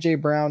to be AJ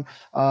Brown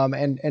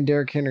and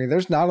Derrick Henry.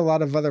 There's not a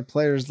lot of other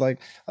players like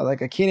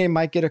Akine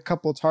might get a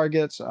couple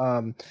targets,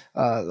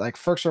 like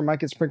Ferkser might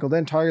get sprinkled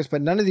in targets,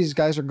 but none of these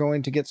guys are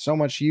going to get so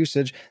much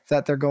usage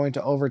that they're going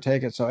to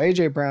overtake it. So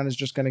AJ Brown is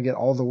just going to get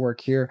all the work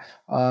here.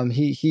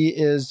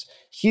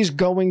 He's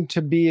going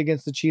to be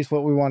against the Chiefs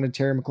what we wanted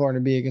Terry McLaurin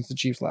to be against the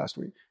Chiefs last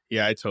week.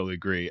 Yeah, I totally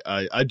agree.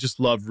 I just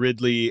love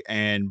Ridley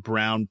and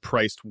Brown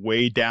priced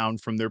way down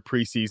from their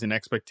preseason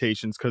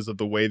expectations because of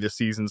the way the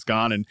season's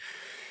gone. And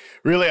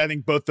really, I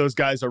think both those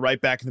guys are right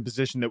back in the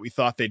position that we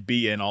thought they'd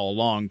be in all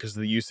along because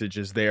the usage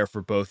is there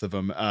for both of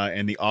them.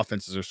 And the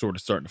offenses are sort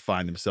of starting to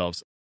find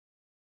themselves.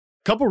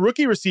 Couple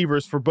rookie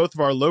receivers for both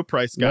of our low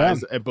price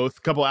guys, and both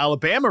a couple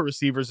Alabama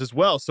receivers as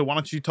well. So why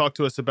don't you talk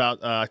to us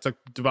about I talked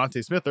to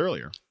Devontae Smith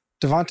earlier.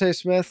 Devontae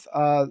Smith,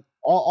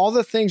 all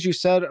the things you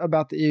said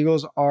about the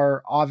Eagles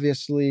are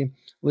obviously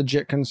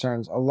legit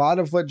concerns. A lot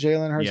of what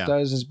Jalen Hurts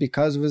does is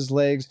because of his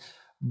legs.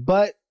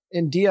 But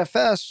in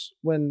DFS,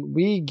 when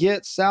we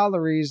get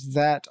salaries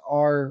that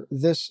are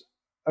this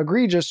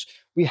egregious,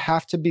 we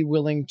have to be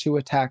willing to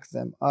attack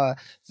them.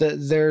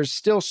 There's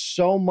still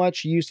so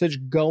much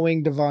usage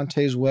going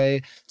Devontae's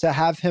way. To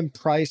have him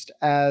priced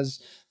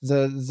as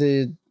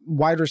the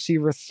wide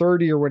receiver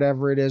 30 or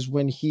whatever it is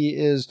when he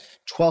is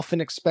 12th in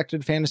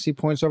expected fantasy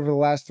points over the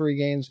last 3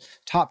 games,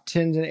 top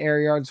 10 in air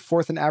yards,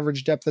 4th in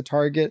average depth of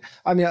target.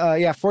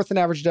 4th in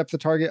average depth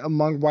of target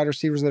among wide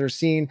receivers that are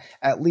seeing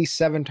at least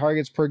 7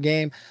 targets per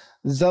game.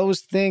 Those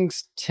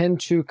things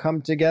tend to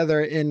come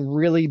together in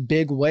really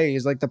big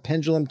ways. Like the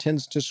pendulum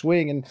tends to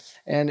swing,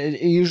 and it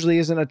usually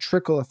isn't a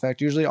trickle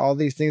effect. Usually all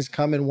these things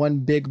come in one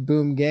big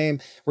boom game.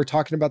 We're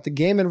talking about the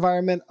game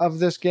environment of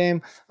this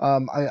game.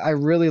 I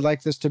really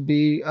like this to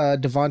be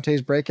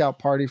Devontae's breakout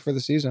party for the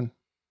season.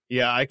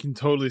 Yeah, I can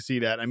totally see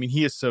that. I mean,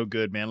 he is so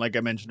good, man. Like I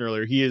mentioned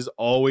earlier, he is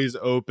always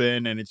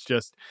open, and it's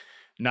just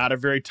not a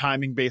very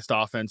timing-based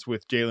offense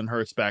with Jalen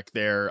Hurts back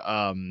there.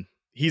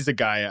 He's a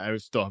guy I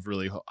still have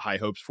really high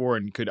hopes for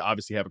and could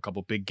obviously have a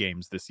couple big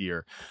games this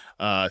year.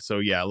 So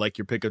yeah, I like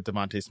your pick of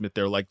Devontae Smith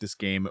there, like this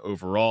game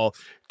overall.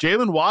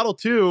 Jalen Waddle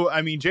too.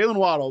 I mean, Jalen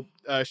Waddle,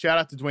 shout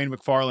out to Dwayne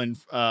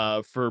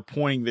McFarland for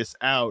pointing this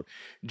out.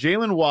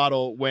 Jalen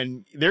Waddle,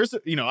 when there's,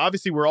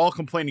 obviously we're all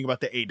complaining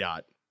about the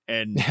ADOT.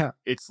 And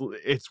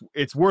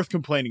it's worth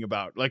complaining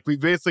about. Like, we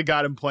basically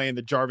got him playing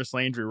the Jarvis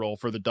Landry role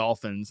for the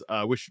Dolphins,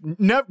 which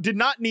did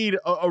not need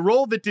a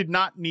role that did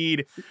not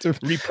need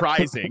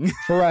reprising.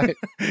 Right.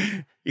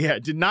 Yeah,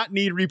 did not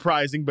need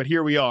reprising, but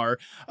here we are.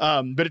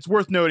 But it's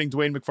worth noting,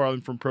 Dwayne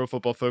McFarland from Pro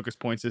Football Focus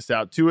points this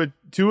out. Tua's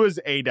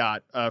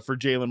ADOT for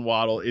Jalen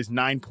Waddle is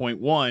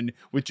 9.1.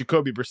 With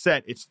Jacoby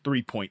Brissett, it's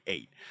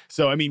 3.8.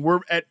 So, I mean,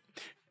 we're at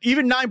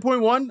even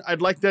 9.1,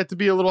 I'd like that to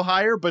be a little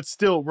higher, but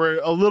still we're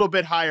a little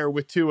bit higher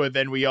with Tua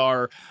than we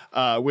are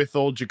with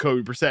old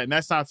Jacoby Brissett. And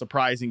that's not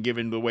surprising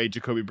given the way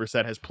Jacoby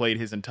Brissett has played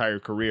his entire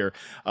career.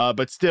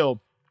 But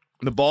still,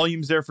 the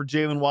volume's there for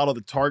Jalen Waddle. The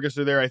targets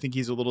are there. I think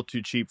he's a little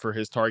too cheap for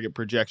his target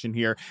projection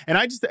here.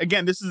 And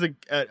again, this is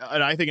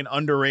I think an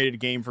underrated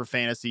game for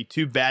fantasy.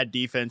 2 bad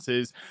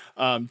defenses,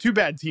 2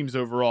 bad teams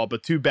overall,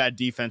 but 2 bad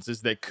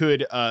defenses that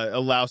could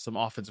allow some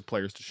offensive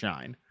players to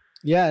shine.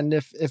 Yeah, and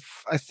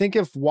if I think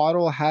if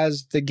Waddle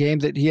has the game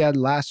that he had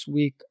last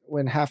week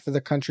when half of the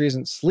country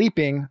isn't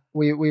sleeping,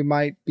 we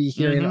might be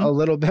hearing a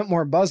little bit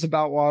more buzz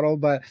about Waddle.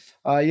 But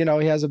he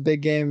has a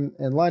big game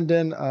in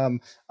London.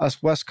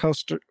 Us West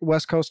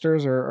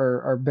Coasters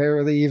are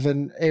barely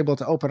even able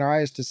to open our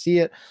eyes to see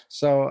it.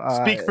 So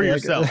speak for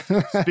yourself.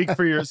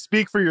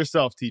 Speak for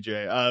yourself,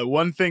 TJ.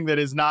 One thing that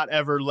has not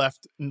ever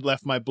left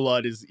my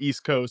blood is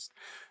East Coast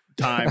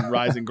time,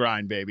 rise and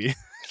grind, baby.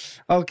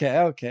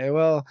 Okay.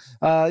 Well,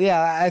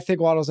 I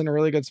think Waddle's in a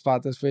really good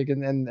spot this week,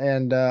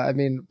 and I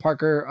mean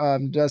Parker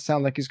does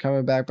sound like he's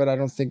coming back, but I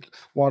don't think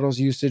Waddle's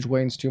usage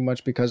wanes too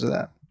much because of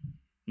that.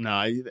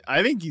 No,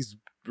 I think he's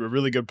a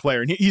really good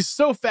player. And he's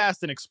so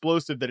fast and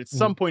explosive that at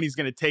some point he's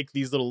going to take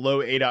these little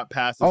low A-dot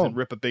passes and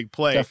rip a big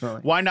play.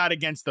 Definitely. Why not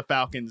against the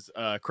Falcons'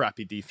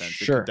 crappy defense?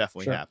 Sure, it could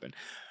definitely happen.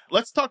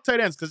 Let's talk tight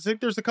ends, because I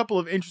think there's a couple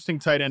of interesting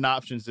tight end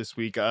options this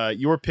week.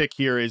 Your pick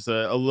here is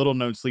a little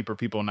known sleeper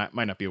people might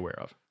not be aware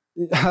of.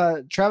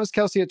 Travis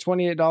Kelce at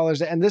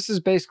 $28. And this is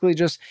basically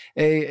just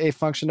a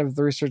function of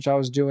the research I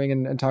was doing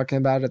and talking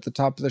about at the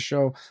top of the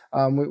show.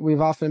 We've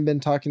often been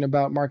talking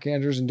about Mark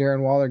Andrews and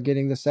Darren Waller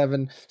getting the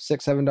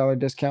 $7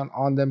 discount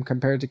on them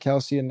compared to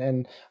Kelce.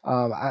 And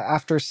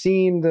after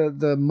seeing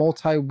the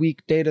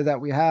multi-week data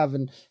that we have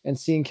and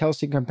seeing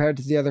Kelce compared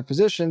to the other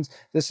positions,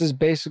 this is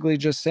basically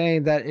just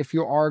saying that if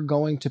you are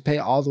going to pay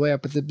all the way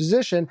up at the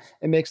position,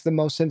 it makes the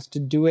most sense to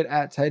do it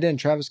at tight end.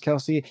 Travis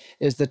Kelce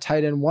is the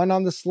tight end 1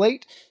 on the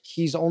slate.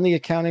 He's only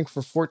accounting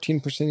for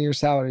 14% of your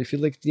salary. If you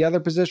look at the other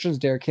positions,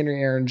 Derrick Henry,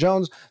 Aaron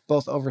Jones,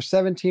 both over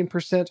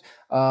 17%.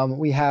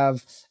 We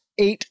have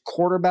 8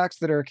 quarterbacks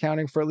that are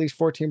accounting for at least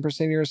 14%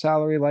 of your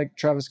salary, like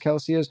Travis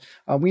Kelce is.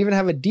 We even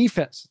have a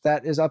defense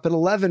that is up at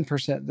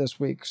 11% this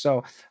week.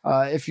 So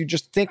if you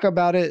just think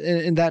about it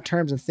in that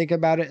terms and think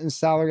about it in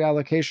salary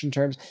allocation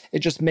terms, it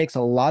just makes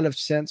a lot of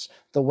sense.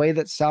 The way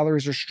that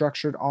salaries are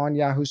structured on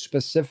Yahoo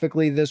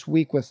specifically this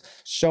week with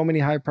so many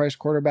high-priced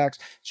quarterbacks,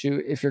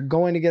 if you're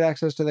going to get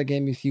access to the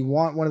game, if you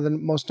want one of the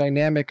most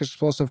dynamic,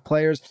 explosive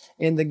players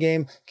in the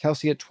game,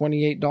 Kelce at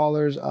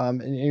 $28,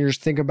 and you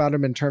just think about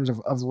him in terms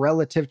of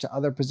relative to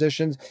other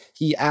positions,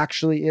 he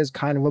actually is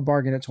kind of a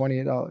bargain at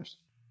 $28.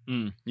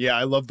 Yeah,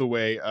 I love the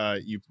way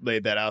you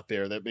laid that out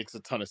there. That makes a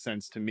ton of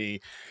sense to me.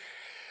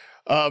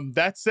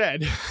 That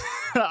said,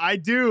 I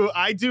do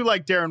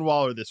like Darren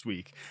Waller this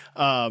week.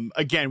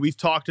 Again, we've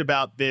talked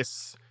about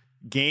this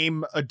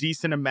game a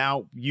decent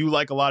amount. You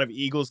like a lot of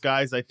Eagles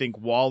guys. I think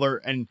Waller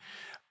and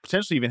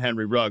potentially even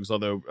Henry Ruggs,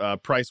 although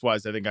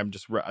price-wise, I think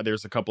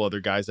there's a couple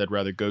other guys I'd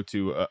rather go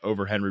to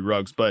over Henry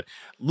Ruggs. But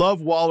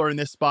love Waller in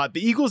this spot.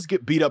 The Eagles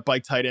get beat up by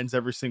tight ends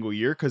every single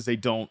year because they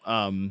don't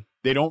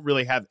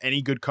really have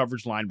any good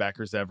coverage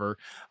linebackers ever.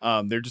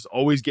 They're just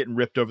always getting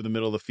ripped over the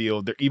middle of the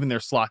field. Even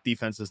their slot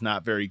defense is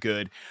not very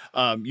good.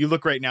 You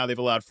look right now, they've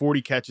allowed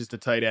 40 catches to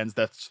tight ends.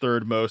 That's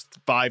third most.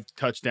 5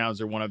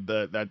 touchdowns are one of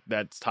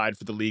that's tied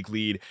for the league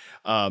lead.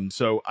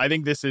 So I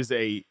think this is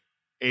a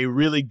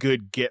really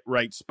good get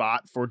right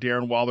spot for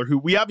Darren Waller, who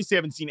we obviously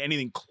haven't seen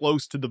anything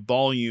close to the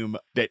volume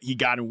that he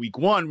got in week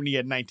 1 when he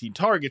had 19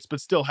 targets, but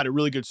still had a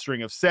really good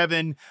string of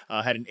 7,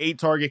 had an 8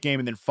 target game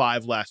and then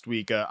 5 last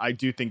week. I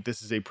do think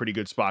this is a pretty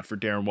good spot for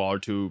Darren Waller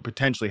to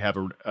potentially have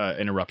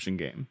an eruption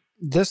game.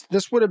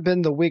 This would have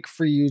been the week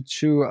for you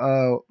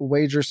to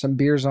wager some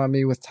beers on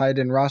me with tight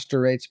end roster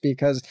rates,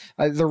 because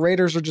the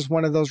Raiders are just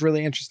one of those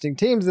really interesting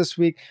teams this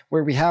week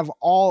where we have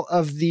all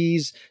of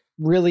these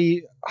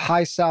really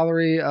high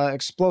salary,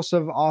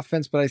 explosive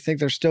offense, but I think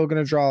they're still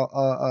going to draw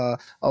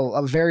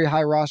a very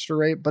high roster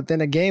rate. But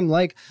then a game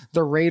like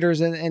the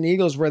Raiders and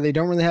Eagles, where they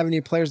don't really have any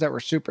players that we're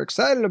super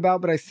excited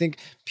about, but I think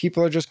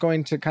people are just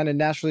going to kind of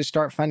naturally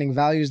start finding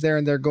values there,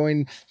 and they're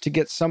going to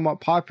get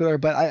somewhat popular.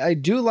 But I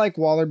do like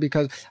Waller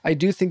because I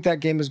do think that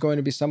game is going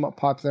to be somewhat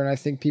popular, and I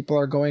think people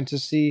are going to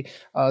see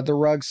the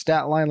Ruggs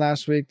stat line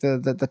last week,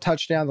 the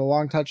touchdown, the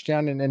long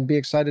touchdown, and be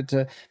excited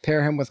to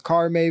pair him with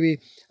Carr maybe.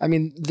 I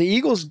mean, the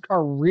Eagles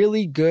are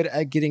really good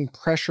at getting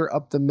pressure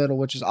up the middle,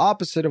 which is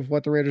opposite of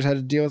what the Raiders had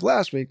to deal with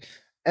last week.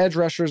 Edge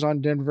rushers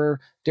on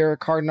Denver. Derek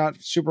Carr,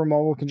 not super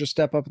mobile, can just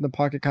step up in the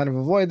pocket, kind of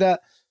avoid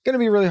that. Going to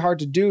be really hard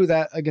to do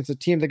that against a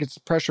team that gets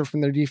pressure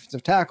from their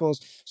defensive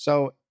tackles.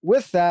 So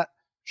with that,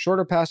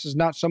 shorter passes,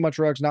 not so much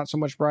Ruggs, not so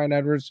much Bryan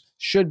Edwards,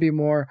 should be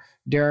more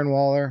Darren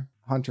Waller,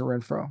 Hunter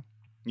Renfrow.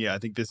 Yeah, I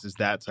think this is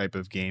that type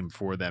of game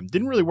for them.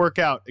 Didn't really work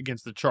out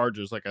against the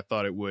Chargers like I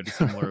thought it would,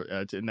 similar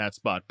in that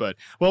spot. But,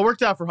 well, it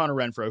worked out for Hunter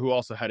Renfrow, who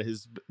also had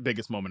his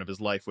biggest moment of his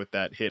life with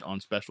that hit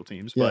on special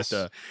teams. Yes.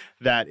 But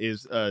that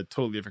is a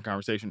totally different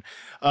conversation.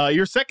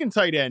 Your second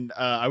tight end,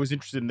 I was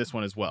interested in this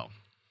one as well.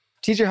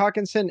 TJ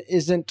Hawkinson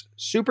isn't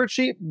super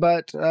cheap,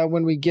 but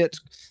when we get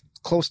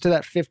close to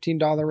that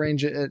 $15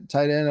 range at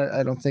tight end,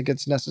 I don't think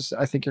it's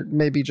necessary. I think you're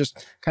maybe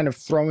just kind of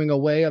throwing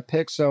away a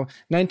pick. So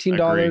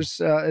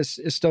 $19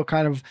 is still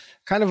kind of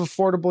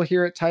affordable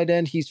here at tight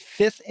end. He's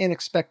 5th in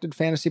expected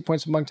fantasy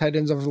points among tight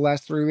ends over the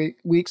last 3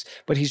 weeks,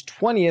 but he's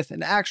 20th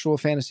in actual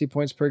fantasy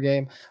points per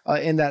game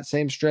in that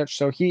same stretch.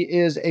 So he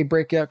is a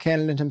breakout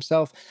candidate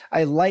himself.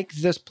 I like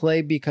this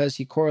play because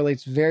he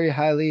correlates very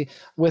highly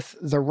with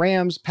the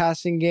Rams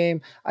passing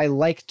game. I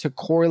like to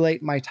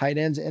correlate my tight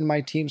ends in my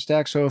team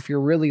stack. So if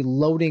you're really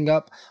loading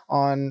up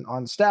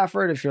on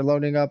Stafford, if you're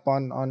loading up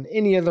on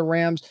any of the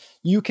Rams,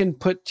 you can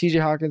put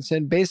TJ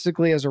Hawkinson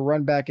basically as a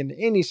run back in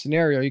any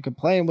scenario. You can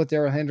play him with Derrick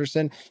Darrell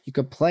Henderson. You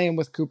could play him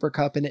with Cooper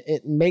Kupp, and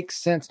it makes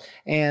sense.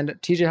 And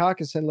TJ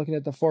Hawkinson, looking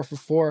at the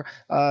 4for4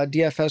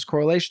 DFS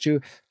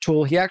correlation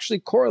tool, he actually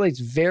correlates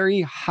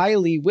very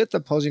highly with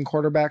opposing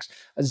quarterbacks,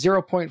 a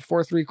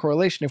 0.43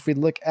 correlation. If we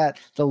look at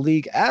the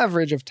league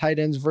average of tight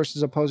ends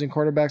versus opposing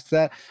quarterbacks,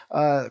 that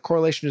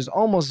correlation is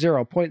almost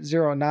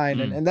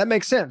 0.09. And that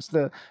makes sense.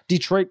 The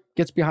Detroit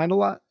gets behind a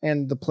lot,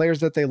 and the players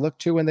that they look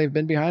to when they've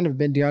been behind have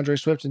been DeAndre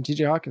Swift and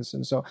TJ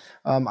Hawkinson. So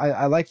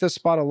I like this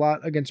spot a lot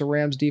against a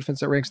Rams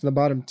defense that ranks in the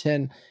bottom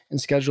 10 in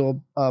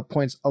schedule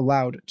points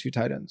allowed to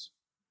tight ends.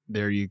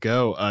 There you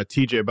go.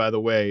 TJ, by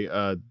the way,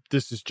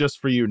 this is just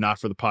for you, not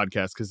for the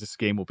podcast, because this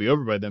game will be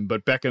over by then.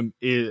 But Beckham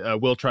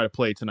will try to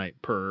play tonight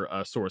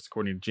per source,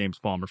 according to James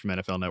Palmer from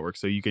NFL Network.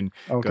 So you can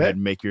go ahead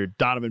and make your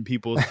Donovan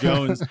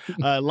Peoples-Jones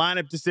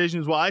lineup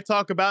decisions while I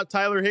talk about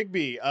Tyler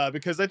Higbee,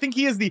 because I think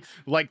he is the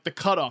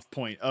cutoff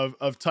point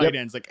of tight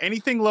ends. Like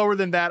anything lower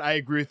than that, I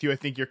agree with you. I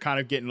think you're kind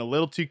of getting a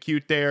little too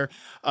cute there.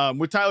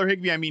 With Tyler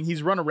Higbee, I mean,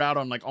 he's run a route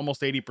on like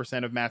almost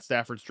 80% of Matt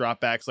Stafford's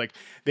dropbacks. Like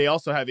they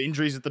also have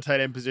injuries at the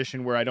tight end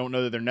position where I don't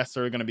know that they're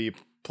necessarily going to be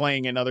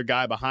playing another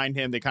guy behind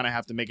him. They kind of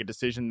have to make a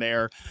decision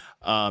there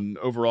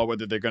overall,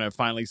 whether they're going to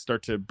finally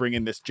start to bring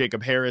in this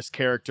Jacob Harris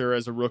character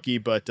as a rookie,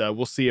 but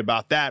we'll see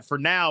about that. For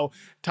now,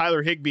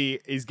 Tyler Higbee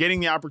is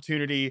getting the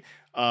opportunity.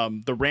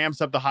 The Rams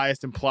have the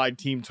highest implied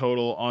team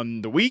total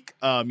on the week.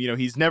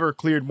 He's never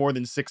cleared more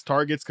than 6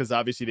 targets because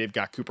obviously they've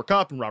got Cooper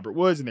Kupp and Robert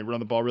Woods, and they run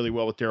the ball really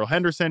well with Darrell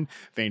Henderson.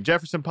 Van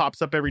Jefferson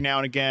pops up every now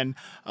and again.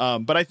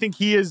 But I think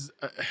he is,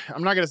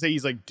 I'm not going to say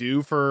he's like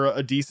due for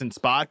a decent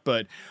spot,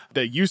 but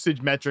the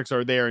usage metrics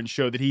are there and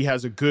show that he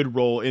has a good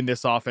role in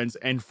this offense.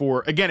 And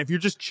for, again, if you're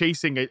just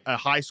chasing a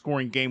high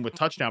scoring game with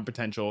touchdown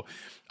potential,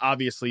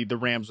 obviously the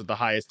Rams with the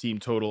highest team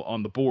total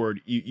on the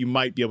board, you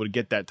might be able to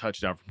get that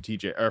touchdown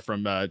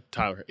from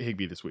Tyler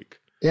Higbee this week.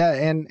 Yeah,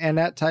 and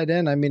at tight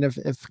end, I mean,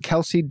 if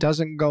Kelsey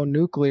doesn't go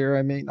nuclear,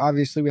 I mean,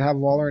 obviously we have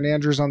Waller and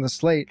Andrews on the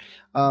slate,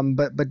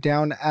 but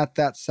down at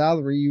that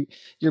salary,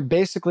 you're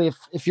basically,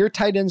 if your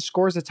tight end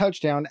scores a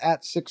touchdown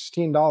at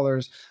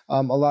 $16,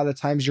 a lot of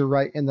times you're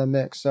right in the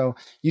mix. So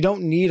you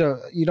don't need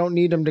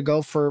him to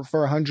go for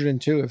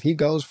 102. If he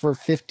goes for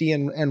 50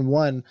 and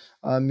 1,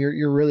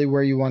 you're really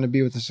where you want to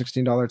be with a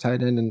 $16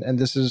 tight end, and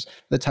this is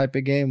the type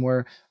of game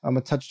where a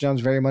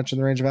touchdown's very much in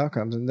the range of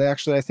outcomes. And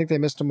I think they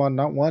missed him on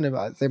not one,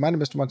 they might have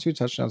missed him on 2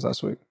 touchdowns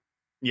last week.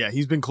 Yeah,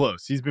 he's been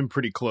close. He's been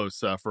pretty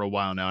close for a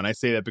while now. And I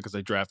say that because I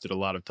drafted a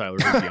lot of Tyler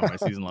Higbee on my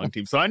season-long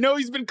team. So I know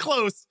he's been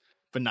close,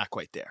 but not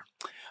quite there.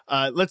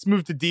 Let's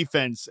move to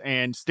defense,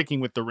 and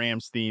sticking with the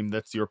Rams theme,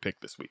 that's your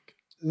pick this week.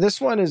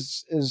 This one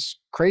is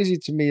crazy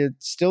to me.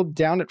 It's still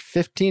down at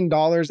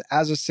 $15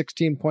 as a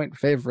 16-point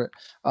favorite.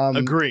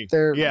 Agree.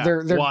 They're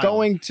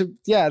going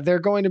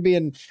to be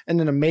in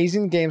an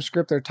amazing game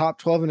script. They're top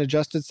 12 in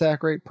adjusted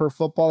sack rate per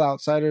Football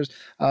Outsiders,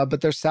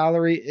 but their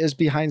salary is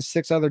behind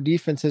 6 other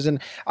defenses.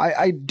 And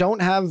I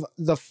don't have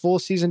the full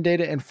season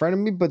data in front of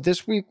me, but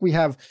this week we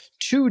have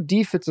 2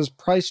 defenses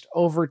priced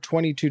over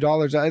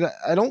 $22.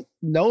 I don't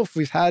know if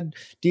we've had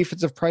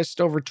defensive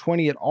priced over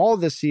 20 at all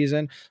this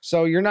season.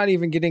 So you're not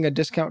even getting a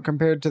discount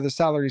compared to the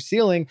salary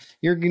ceiling.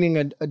 You're getting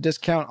a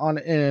discount on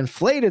an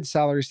inflated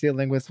salary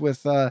ceiling with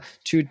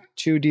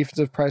two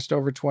defensive priced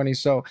over 20.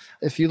 So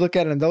if you look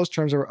at it in those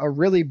terms, a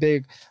really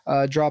big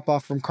drop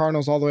off from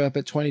Cardinals all the way up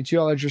at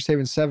 $22. You're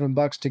saving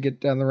 $7 to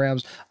get down the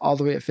Rams all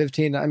the way at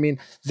 15. I mean,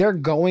 they're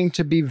going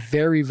to be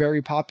very,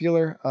 very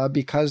popular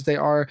because they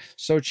are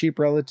so cheap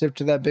relative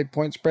to that big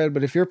point spread.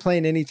 But if you're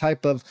playing any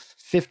type of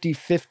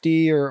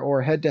 50-50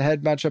 or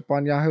head-to-head matchup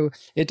on Yahoo,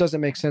 it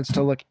doesn't make sense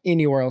to look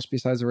anywhere else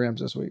besides the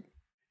Rams this week.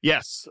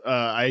 Yes,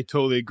 I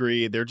totally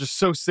agree. They're just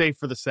so safe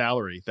for the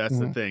salary. That's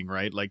the thing,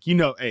 right? Like,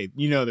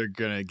 they're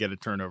gonna get a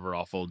turnover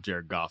off old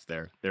Jared Goff,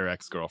 their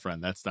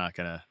ex-girlfriend. That's not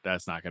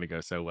gonna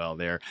go so well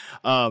there.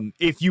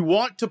 If you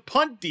want to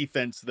punt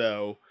defense,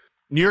 though,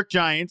 New York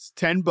Giants,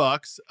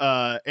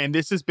 $10, and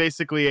this is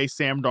basically a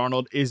Sam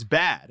Darnold is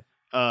bad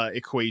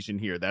equation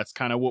here. That's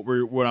kind of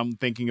what I'm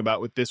thinking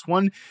about with this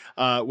one.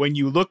 When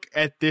you look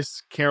at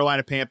this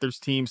Carolina Panthers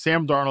team,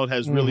 Sam Darnold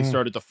has really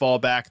started to fall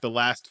back the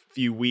last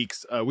few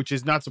weeks, which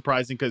is not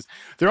surprising because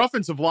their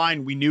offensive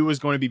line we knew was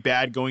going to be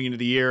bad going into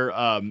the year.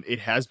 It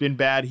has been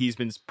bad. He's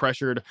been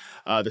pressured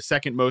the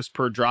second most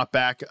per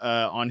dropback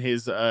on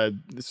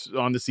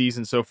the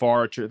season so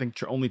far. I think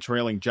only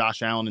trailing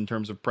Josh Allen in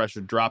terms of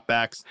pressured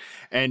dropbacks.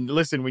 And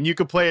listen, when you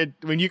could play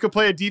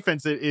a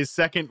defense that is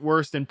second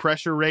worst in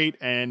pressure rate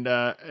and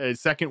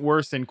second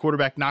worst in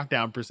quarterback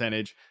knockdown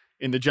percentage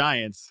in the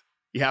Giants,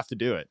 you have to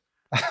do it.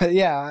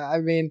 Yeah, I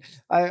mean,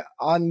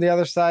 on the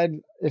other side,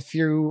 if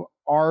you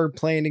are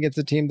playing against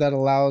a team that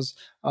allows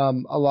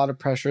a lot of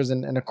pressures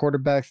and a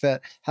quarterback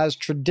that has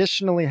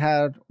traditionally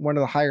had one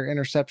of the higher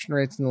interception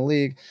rates in the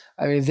league,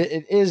 I mean,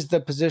 it is the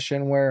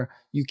position where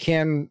you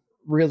can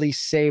really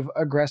save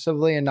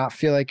aggressively and not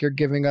feel like you're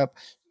giving up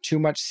too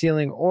much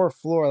ceiling or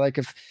floor. Like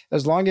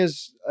as long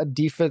as a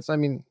defense, I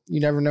mean, you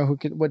never know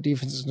what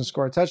defense is going to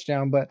score a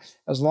touchdown, but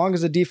as long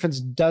as the defense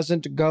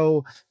doesn't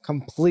go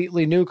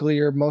completely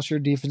nuclear, most of your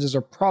defenses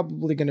are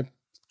probably going to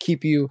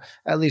keep you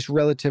at least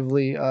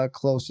relatively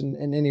close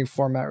in any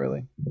format,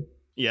 really.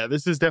 Yeah,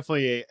 this is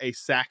definitely a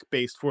sack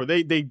based for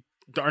they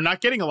are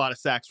not getting a lot of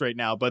sacks right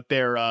now, but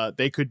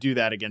they could do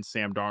that against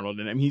Sam Darnold,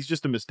 and I mean, he's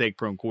just a mistake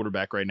prone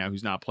quarterback right now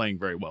who's not playing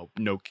very well.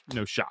 No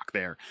shock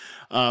there.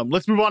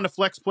 Let's move on to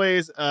flex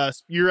plays.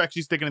 You're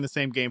actually sticking in the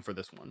same game for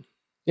this one.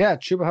 Yeah,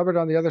 Chuba Hubbard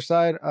on the other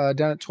side,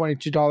 down at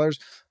 $22.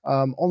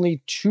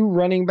 Only 2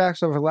 running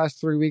backs over the last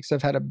 3 weeks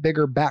have had a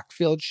bigger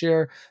backfield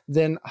share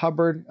than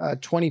Hubbard.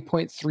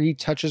 20.3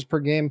 touches per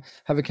game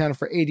have accounted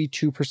for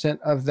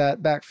 82% of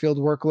that backfield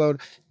workload.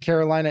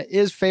 Carolina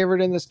is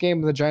favored in this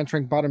game. The Giants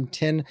rank bottom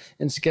 10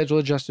 in schedule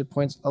adjusted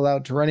points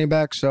allowed to running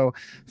back. So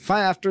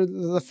fine, after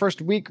the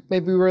first week,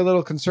 maybe we were a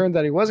little concerned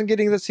that he wasn't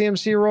getting the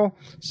CMC role.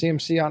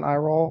 CMC on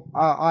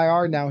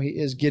IR. Now he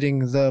is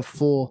getting the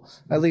full,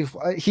 at least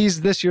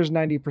he's this year's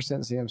 90%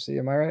 CMC.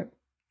 Am I right?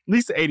 At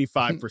least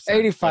 85%.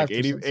 85%. Like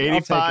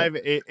 85,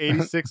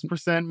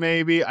 86%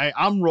 maybe.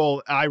 I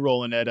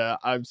rolling at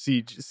I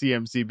see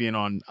CMC being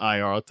on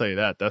IR. I'll tell you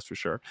that. That's for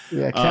sure.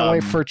 Yeah, can't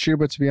wait for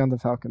Chuba to be on the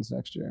Falcons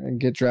next year and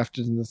get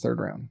drafted in the 3rd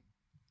round.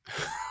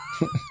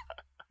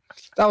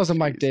 That was a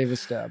Mike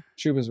Davis stab.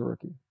 Chuba's a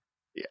rookie.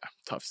 Yeah,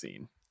 tough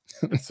scene.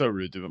 It's so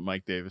rude to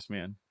Mike Davis,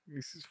 man.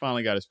 He's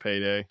finally got his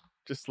payday.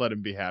 Just let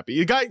him be happy.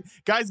 The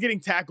guy's getting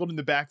tackled in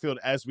the backfield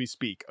as we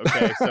speak.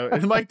 Okay, so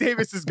Mike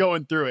Davis is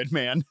going through it,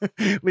 man.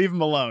 Leave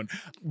him alone.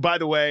 By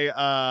the way,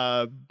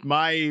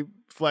 my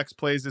flex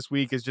plays this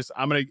week is just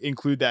I'm going to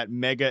include that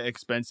mega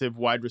expensive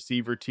wide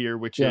receiver tier,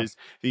 which is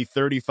the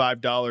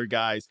 $35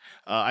 guys.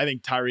 I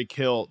think Tyreek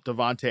Hill,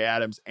 Devontae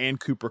Adams, and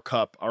Cooper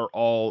Kupp are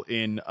all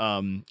in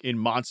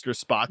monster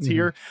spots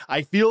here.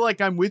 I feel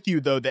like I'm with you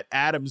though that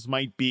Adams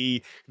might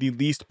be the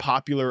least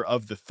popular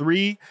of the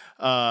 3.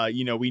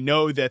 We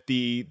know that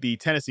the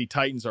Tennessee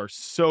Titans are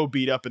so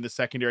beat up in the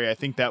secondary. I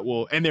think that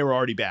will, and they were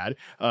already bad.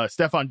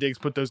 Stephon Diggs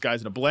put those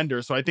guys in a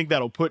blender, so I think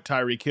that'll put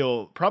Tyreek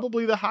Hill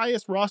probably the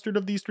highest rostered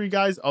of these 3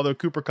 guys, although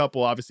Cooper Kupp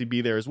will obviously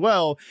be there as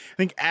well. I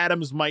think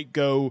Adams might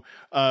go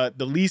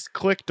the least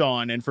clicked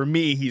on, and for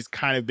me, he's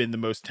kind of been the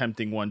most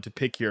tempting one to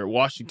pick here.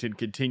 Washington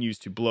continues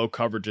to blow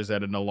coverages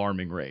at an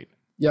alarming rate.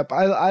 Yep,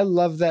 I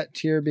love that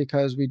tier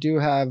because we do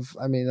have,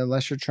 I mean,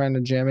 unless you're trying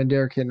to jam in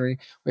Derrick Henry,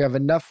 we have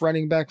enough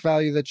running back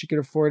value that you could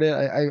afford it.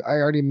 I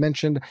already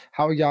mentioned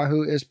how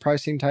Yahoo is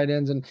pricing tight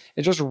ends, and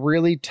it's just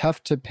really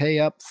tough to pay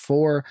up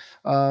for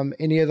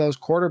any of those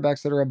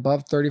quarterbacks that are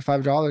above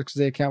 $35 because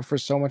they account for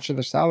so much of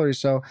the salary.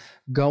 So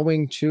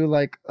going to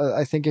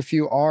I think if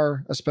you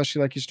are,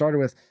 especially like you started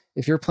with,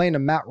 if you're playing a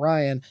Matt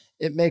Ryan,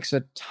 it makes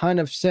a ton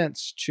of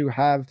sense to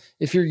have,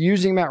 if you're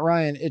using Matt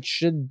Ryan, it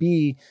should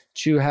be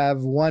to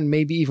have 1,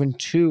 maybe even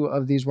 2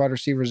 of these wide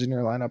receivers in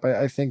your lineup.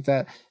 I think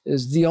that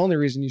is the only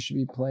reason you should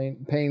be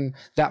paying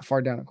that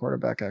far down at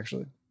quarterback,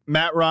 actually.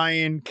 Matt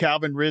Ryan,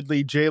 Calvin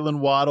Ridley, Jalen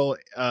Waddle,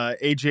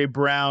 AJ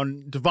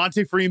Brown,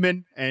 Devontae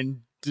Freeman,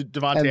 and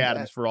Devontae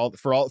Adams for all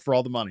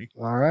the money.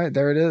 All right,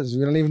 there it is.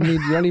 You don't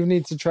even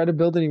need to try to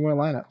build any more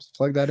lineups.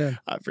 Plug that in.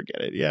 I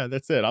forget it. Yeah,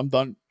 that's it. I'm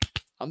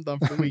done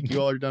for the week.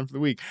 You all are done for the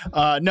week.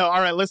 No,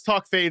 all right, let's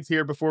talk fades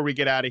here before we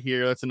get out of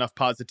here. That's enough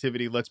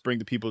positivity. Let's bring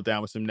the people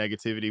down with some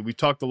negativity. We've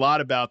talked a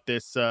lot about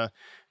this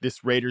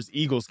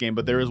Raiders-Eagles game,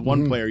 but there is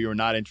one player you're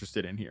not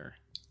interested in here.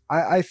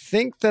 I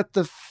think that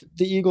the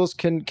Eagles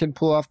can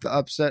pull off the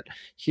upset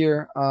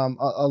here.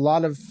 A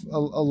lot of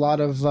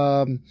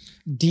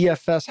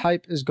DFS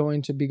hype is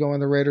going to be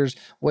going the Raiders'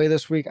 way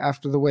this week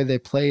after the way they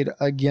played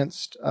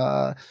against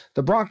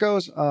the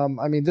Broncos.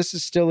 I mean, this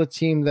is still a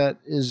team that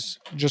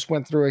just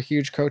went through a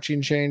huge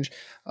coaching change.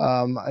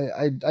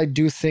 I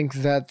do think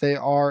that they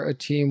are a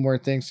team where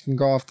things can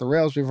go off the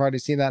rails. We've already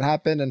seen that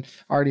happen, and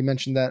I already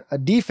mentioned that a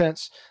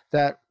defense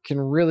that can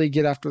really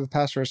get after the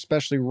passer,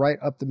 especially right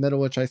up the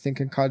middle, which I think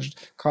can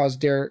cause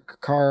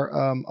Derek Carr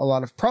a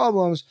lot of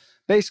problems.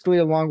 Basically,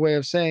 a long way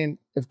of saying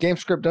if game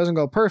script doesn't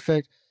go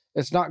perfect,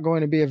 it's not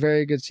going to be a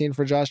very good scene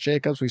for Josh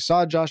Jacobs. We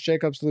saw Josh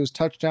Jacobs lose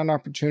touchdown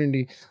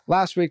opportunity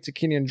last week to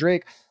Kenyon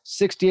Drake,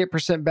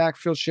 68%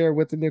 backfield share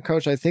with the new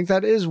coach. I think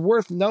that is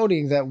worth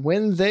noting that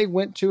when they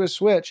went to a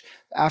switch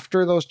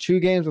after those 2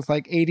 games with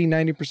like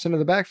 80-90% of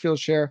the backfield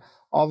share,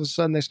 all of a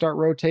sudden they start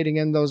rotating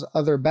in those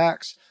other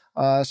backs.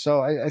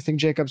 So I think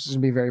Jacobs is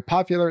going to be very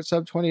popular at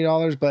sub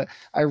 $20, but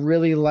I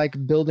really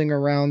like building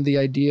around the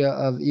idea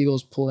of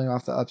Eagles pulling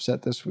off the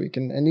upset this week.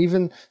 And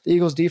even the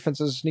Eagles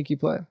defense is a sneaky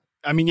play.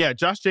 I mean, yeah,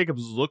 Josh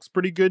Jacobs looks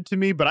pretty good to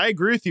me, but I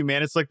agree with you,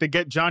 man. It's like they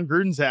get John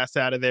Gruden's ass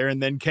out of there,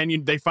 and then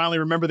they finally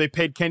remember they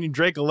paid Kenyon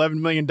Drake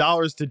 $11 million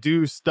to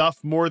do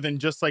stuff more than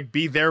just like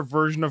be their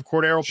version of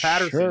Cordero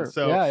Patterson. Sure.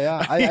 So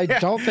yeah. I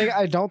don't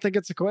think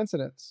it's a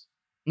coincidence.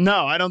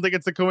 No, I don't think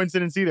it's a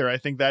coincidence either. I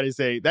think that is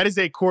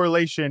a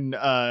correlation.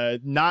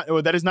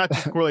 That is not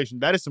just correlation.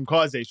 That is some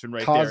causation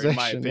there, in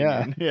my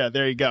opinion. Yeah,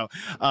 there you go.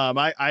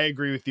 I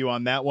agree with you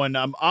on that one.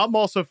 I'm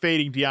also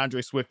fading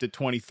DeAndre Swift at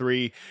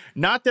 23.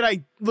 Not that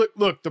I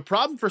look. The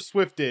problem for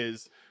Swift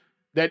is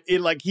that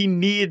he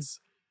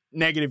needs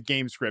negative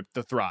game script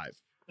to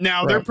thrive.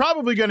 Now they're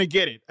probably going to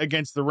get it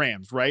against the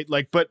Rams, right?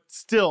 But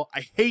still,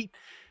 I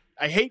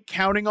I hate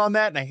counting on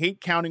that, and I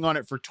hate counting on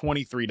it for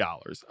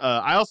 $23.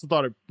 I also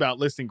thought about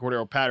listing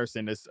Cordero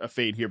Patterson as a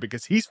fade here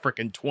because he's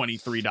freaking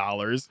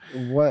 $23.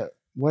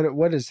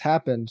 What has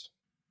happened?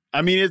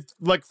 I mean, it's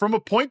like from a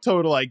point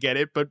total, I get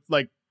it, but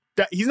like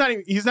he's not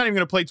even going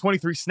to play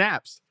 23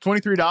 snaps.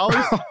 $23.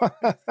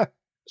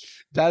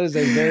 That is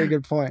a very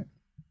good point.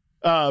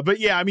 But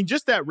yeah, I mean,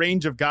 just that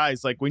range of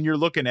guys, like when you're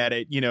looking at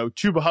it,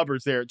 Chuba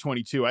Hubbard's there at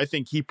 22. I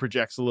think he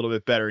projects a little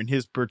bit better in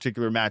his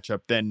particular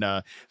matchup than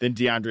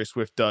DeAndre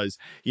Swift does.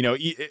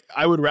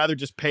 I would rather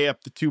just pay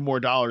up the $2 more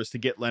to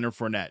get Leonard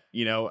Fournette.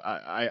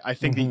 I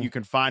think that you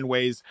can find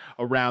ways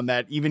around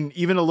that, even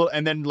a little.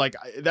 And then like,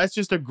 that's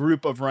just a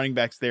group of running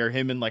backs there,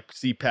 him and like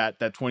CPAT,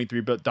 that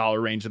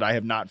 $23 range that I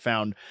have not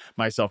found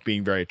myself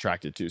being very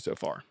attracted to so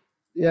far.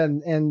 Yeah,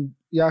 and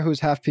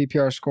Yahoo's half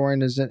PPR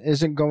scoring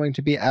isn't going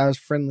to be as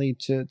friendly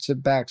to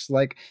backs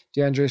like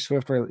DeAndre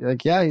Swift, where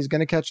like, yeah, he's going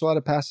to catch a lot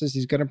of passes,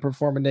 he's going to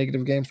perform a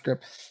negative game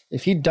script.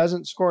 If he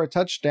doesn't score a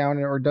touchdown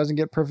or doesn't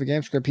get perfect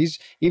game script,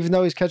 even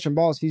though he's catching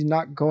balls, he's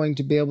not going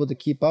to be able to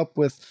keep up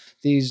with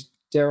these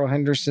Darrell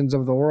Hendersons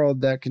of the world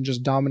that can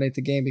just dominate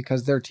the game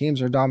because their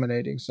teams are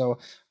dominating. So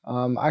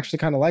I actually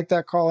kind of like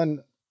that call,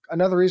 and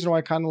another reason why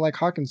I kind of like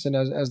Hawkinson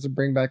as the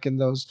bring back in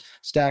those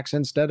stacks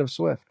instead of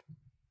Swift.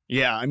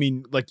 Yeah, I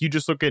mean, like you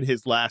just look at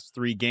his last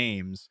 3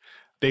 games.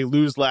 They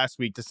lose last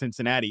week to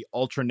Cincinnati,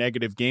 ultra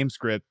negative game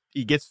script.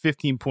 He gets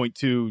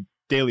 15.2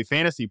 daily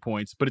fantasy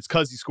points, but it's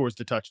because he scores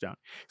the touchdown.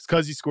 It's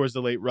because he scores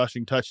the late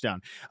rushing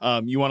touchdown.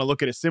 You want to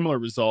look at a similar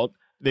result.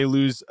 They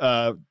lose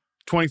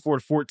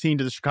 24-14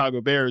 to the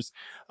Chicago Bears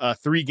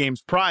 3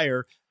 games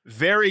prior.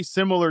 Very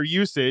similar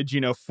usage,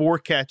 4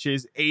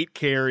 catches, 8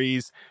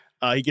 carries.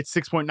 He gets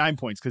 6.9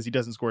 points because he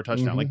doesn't score a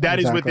touchdown. Like that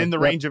is within the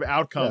range of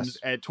outcomes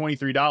at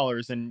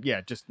 $23. And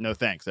yeah, just no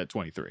thanks at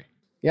 23.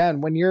 Yeah.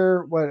 And when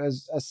you're a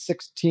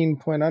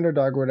 16-point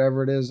underdog or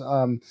whatever it is,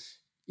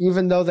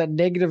 even though that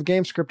negative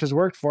game script has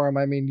worked for him,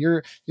 I mean,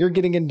 you're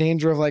getting in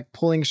danger of like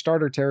pulling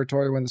starter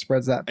territory when the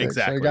spread's that big.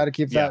 Exactly. So you got to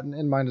keep that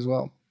in mind as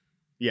well.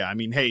 Yeah, I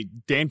mean, hey,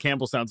 Dan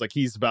Campbell sounds like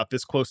he's about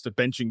this close to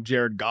benching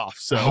Jared Goff.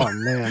 So, oh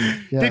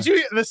man, yeah. Did you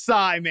hear the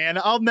sigh, man?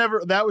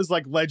 That was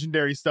like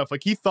legendary stuff.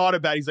 Like he thought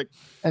about it, he's like,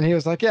 and he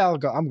was like, yeah, I'll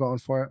go. I'm going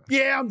for it.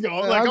 Yeah, I'm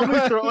going. Like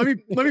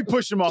let me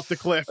push him off the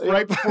cliff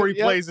right before he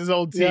plays his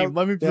old team.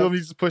 Let me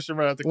just push him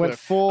right off the cliff.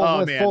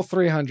 Full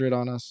 300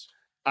 on us.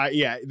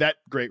 Yeah, that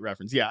great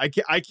reference. Yeah,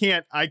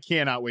 I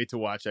cannot wait to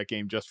watch that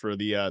game just for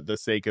the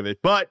sake of it.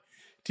 But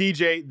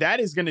TJ, that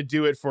is going to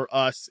do it for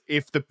us.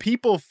 If the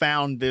people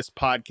found this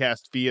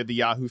podcast via the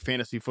Yahoo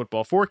Fantasy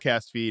Football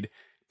Forecast feed,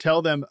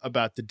 tell them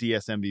about the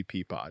DS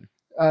MVP pod.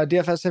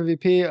 DFS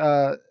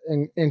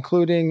MVP,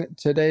 including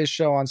today's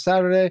show on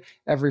Saturday,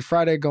 every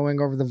Friday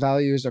going over the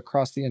values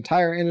across the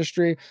entire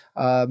industry.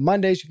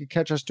 Mondays, you can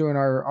catch us doing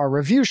our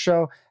review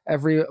show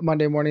every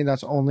Monday morning.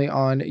 That's only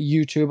on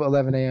YouTube,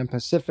 11 a.m.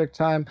 Pacific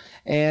time.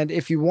 And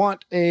if you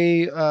want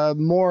a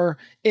more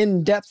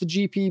in-depth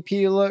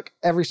GPP look,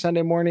 every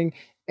Sunday morning,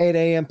 8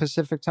 a.m.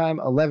 Pacific time,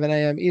 11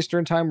 a.m.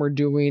 Eastern time, we're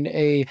doing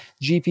a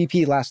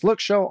GPP Last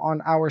Look show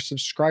on our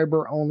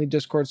subscriber-only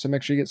Discord, so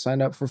make sure you get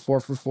signed up for 4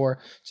 for 4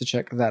 to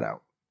check that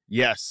out.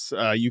 Yes,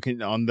 you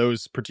can, on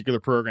those particular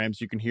programs,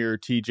 you can hear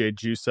TJ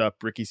juice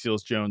up Ricky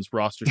Seals-Jones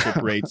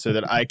rostership rate so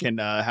that I can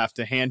have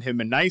to hand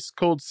him a nice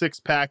cold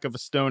 6-pack of a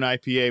Stone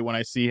IPA when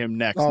I see him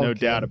next. Okay. No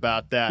doubt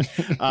about that.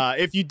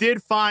 If you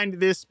did find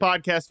this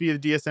podcast via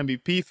the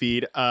DSMVP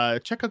feed,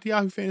 check out the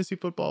Yahoo Fantasy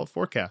Football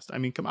Forecast. I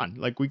mean, come on,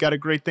 like we got a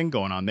great thing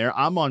going on there.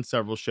 I'm on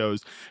several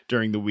shows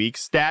during the week.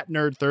 Stat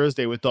Nerd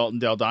Thursday with Dalton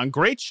Del Don.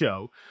 Great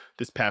show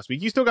this past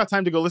week. You still got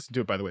time to go listen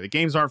to it, by the way. The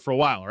games aren't for a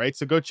while, all right?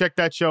 So go check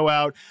that show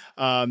out.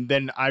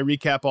 Then I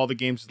recap all the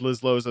games with Liz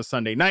Loza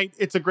Sunday night.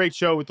 It's a great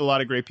show with a lot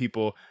of great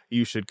people.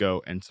 You should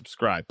go and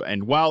subscribe.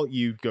 And while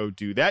you go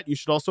do that, you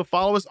should also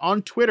follow us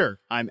on Twitter.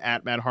 I'm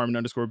at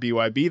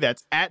 @MattHarmon_BYB.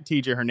 That's at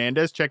TJ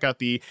Hernandez. Check out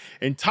the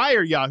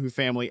entire Yahoo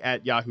family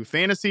at Yahoo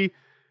Fantasy.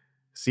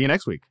 See you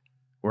next week.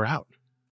 We're out.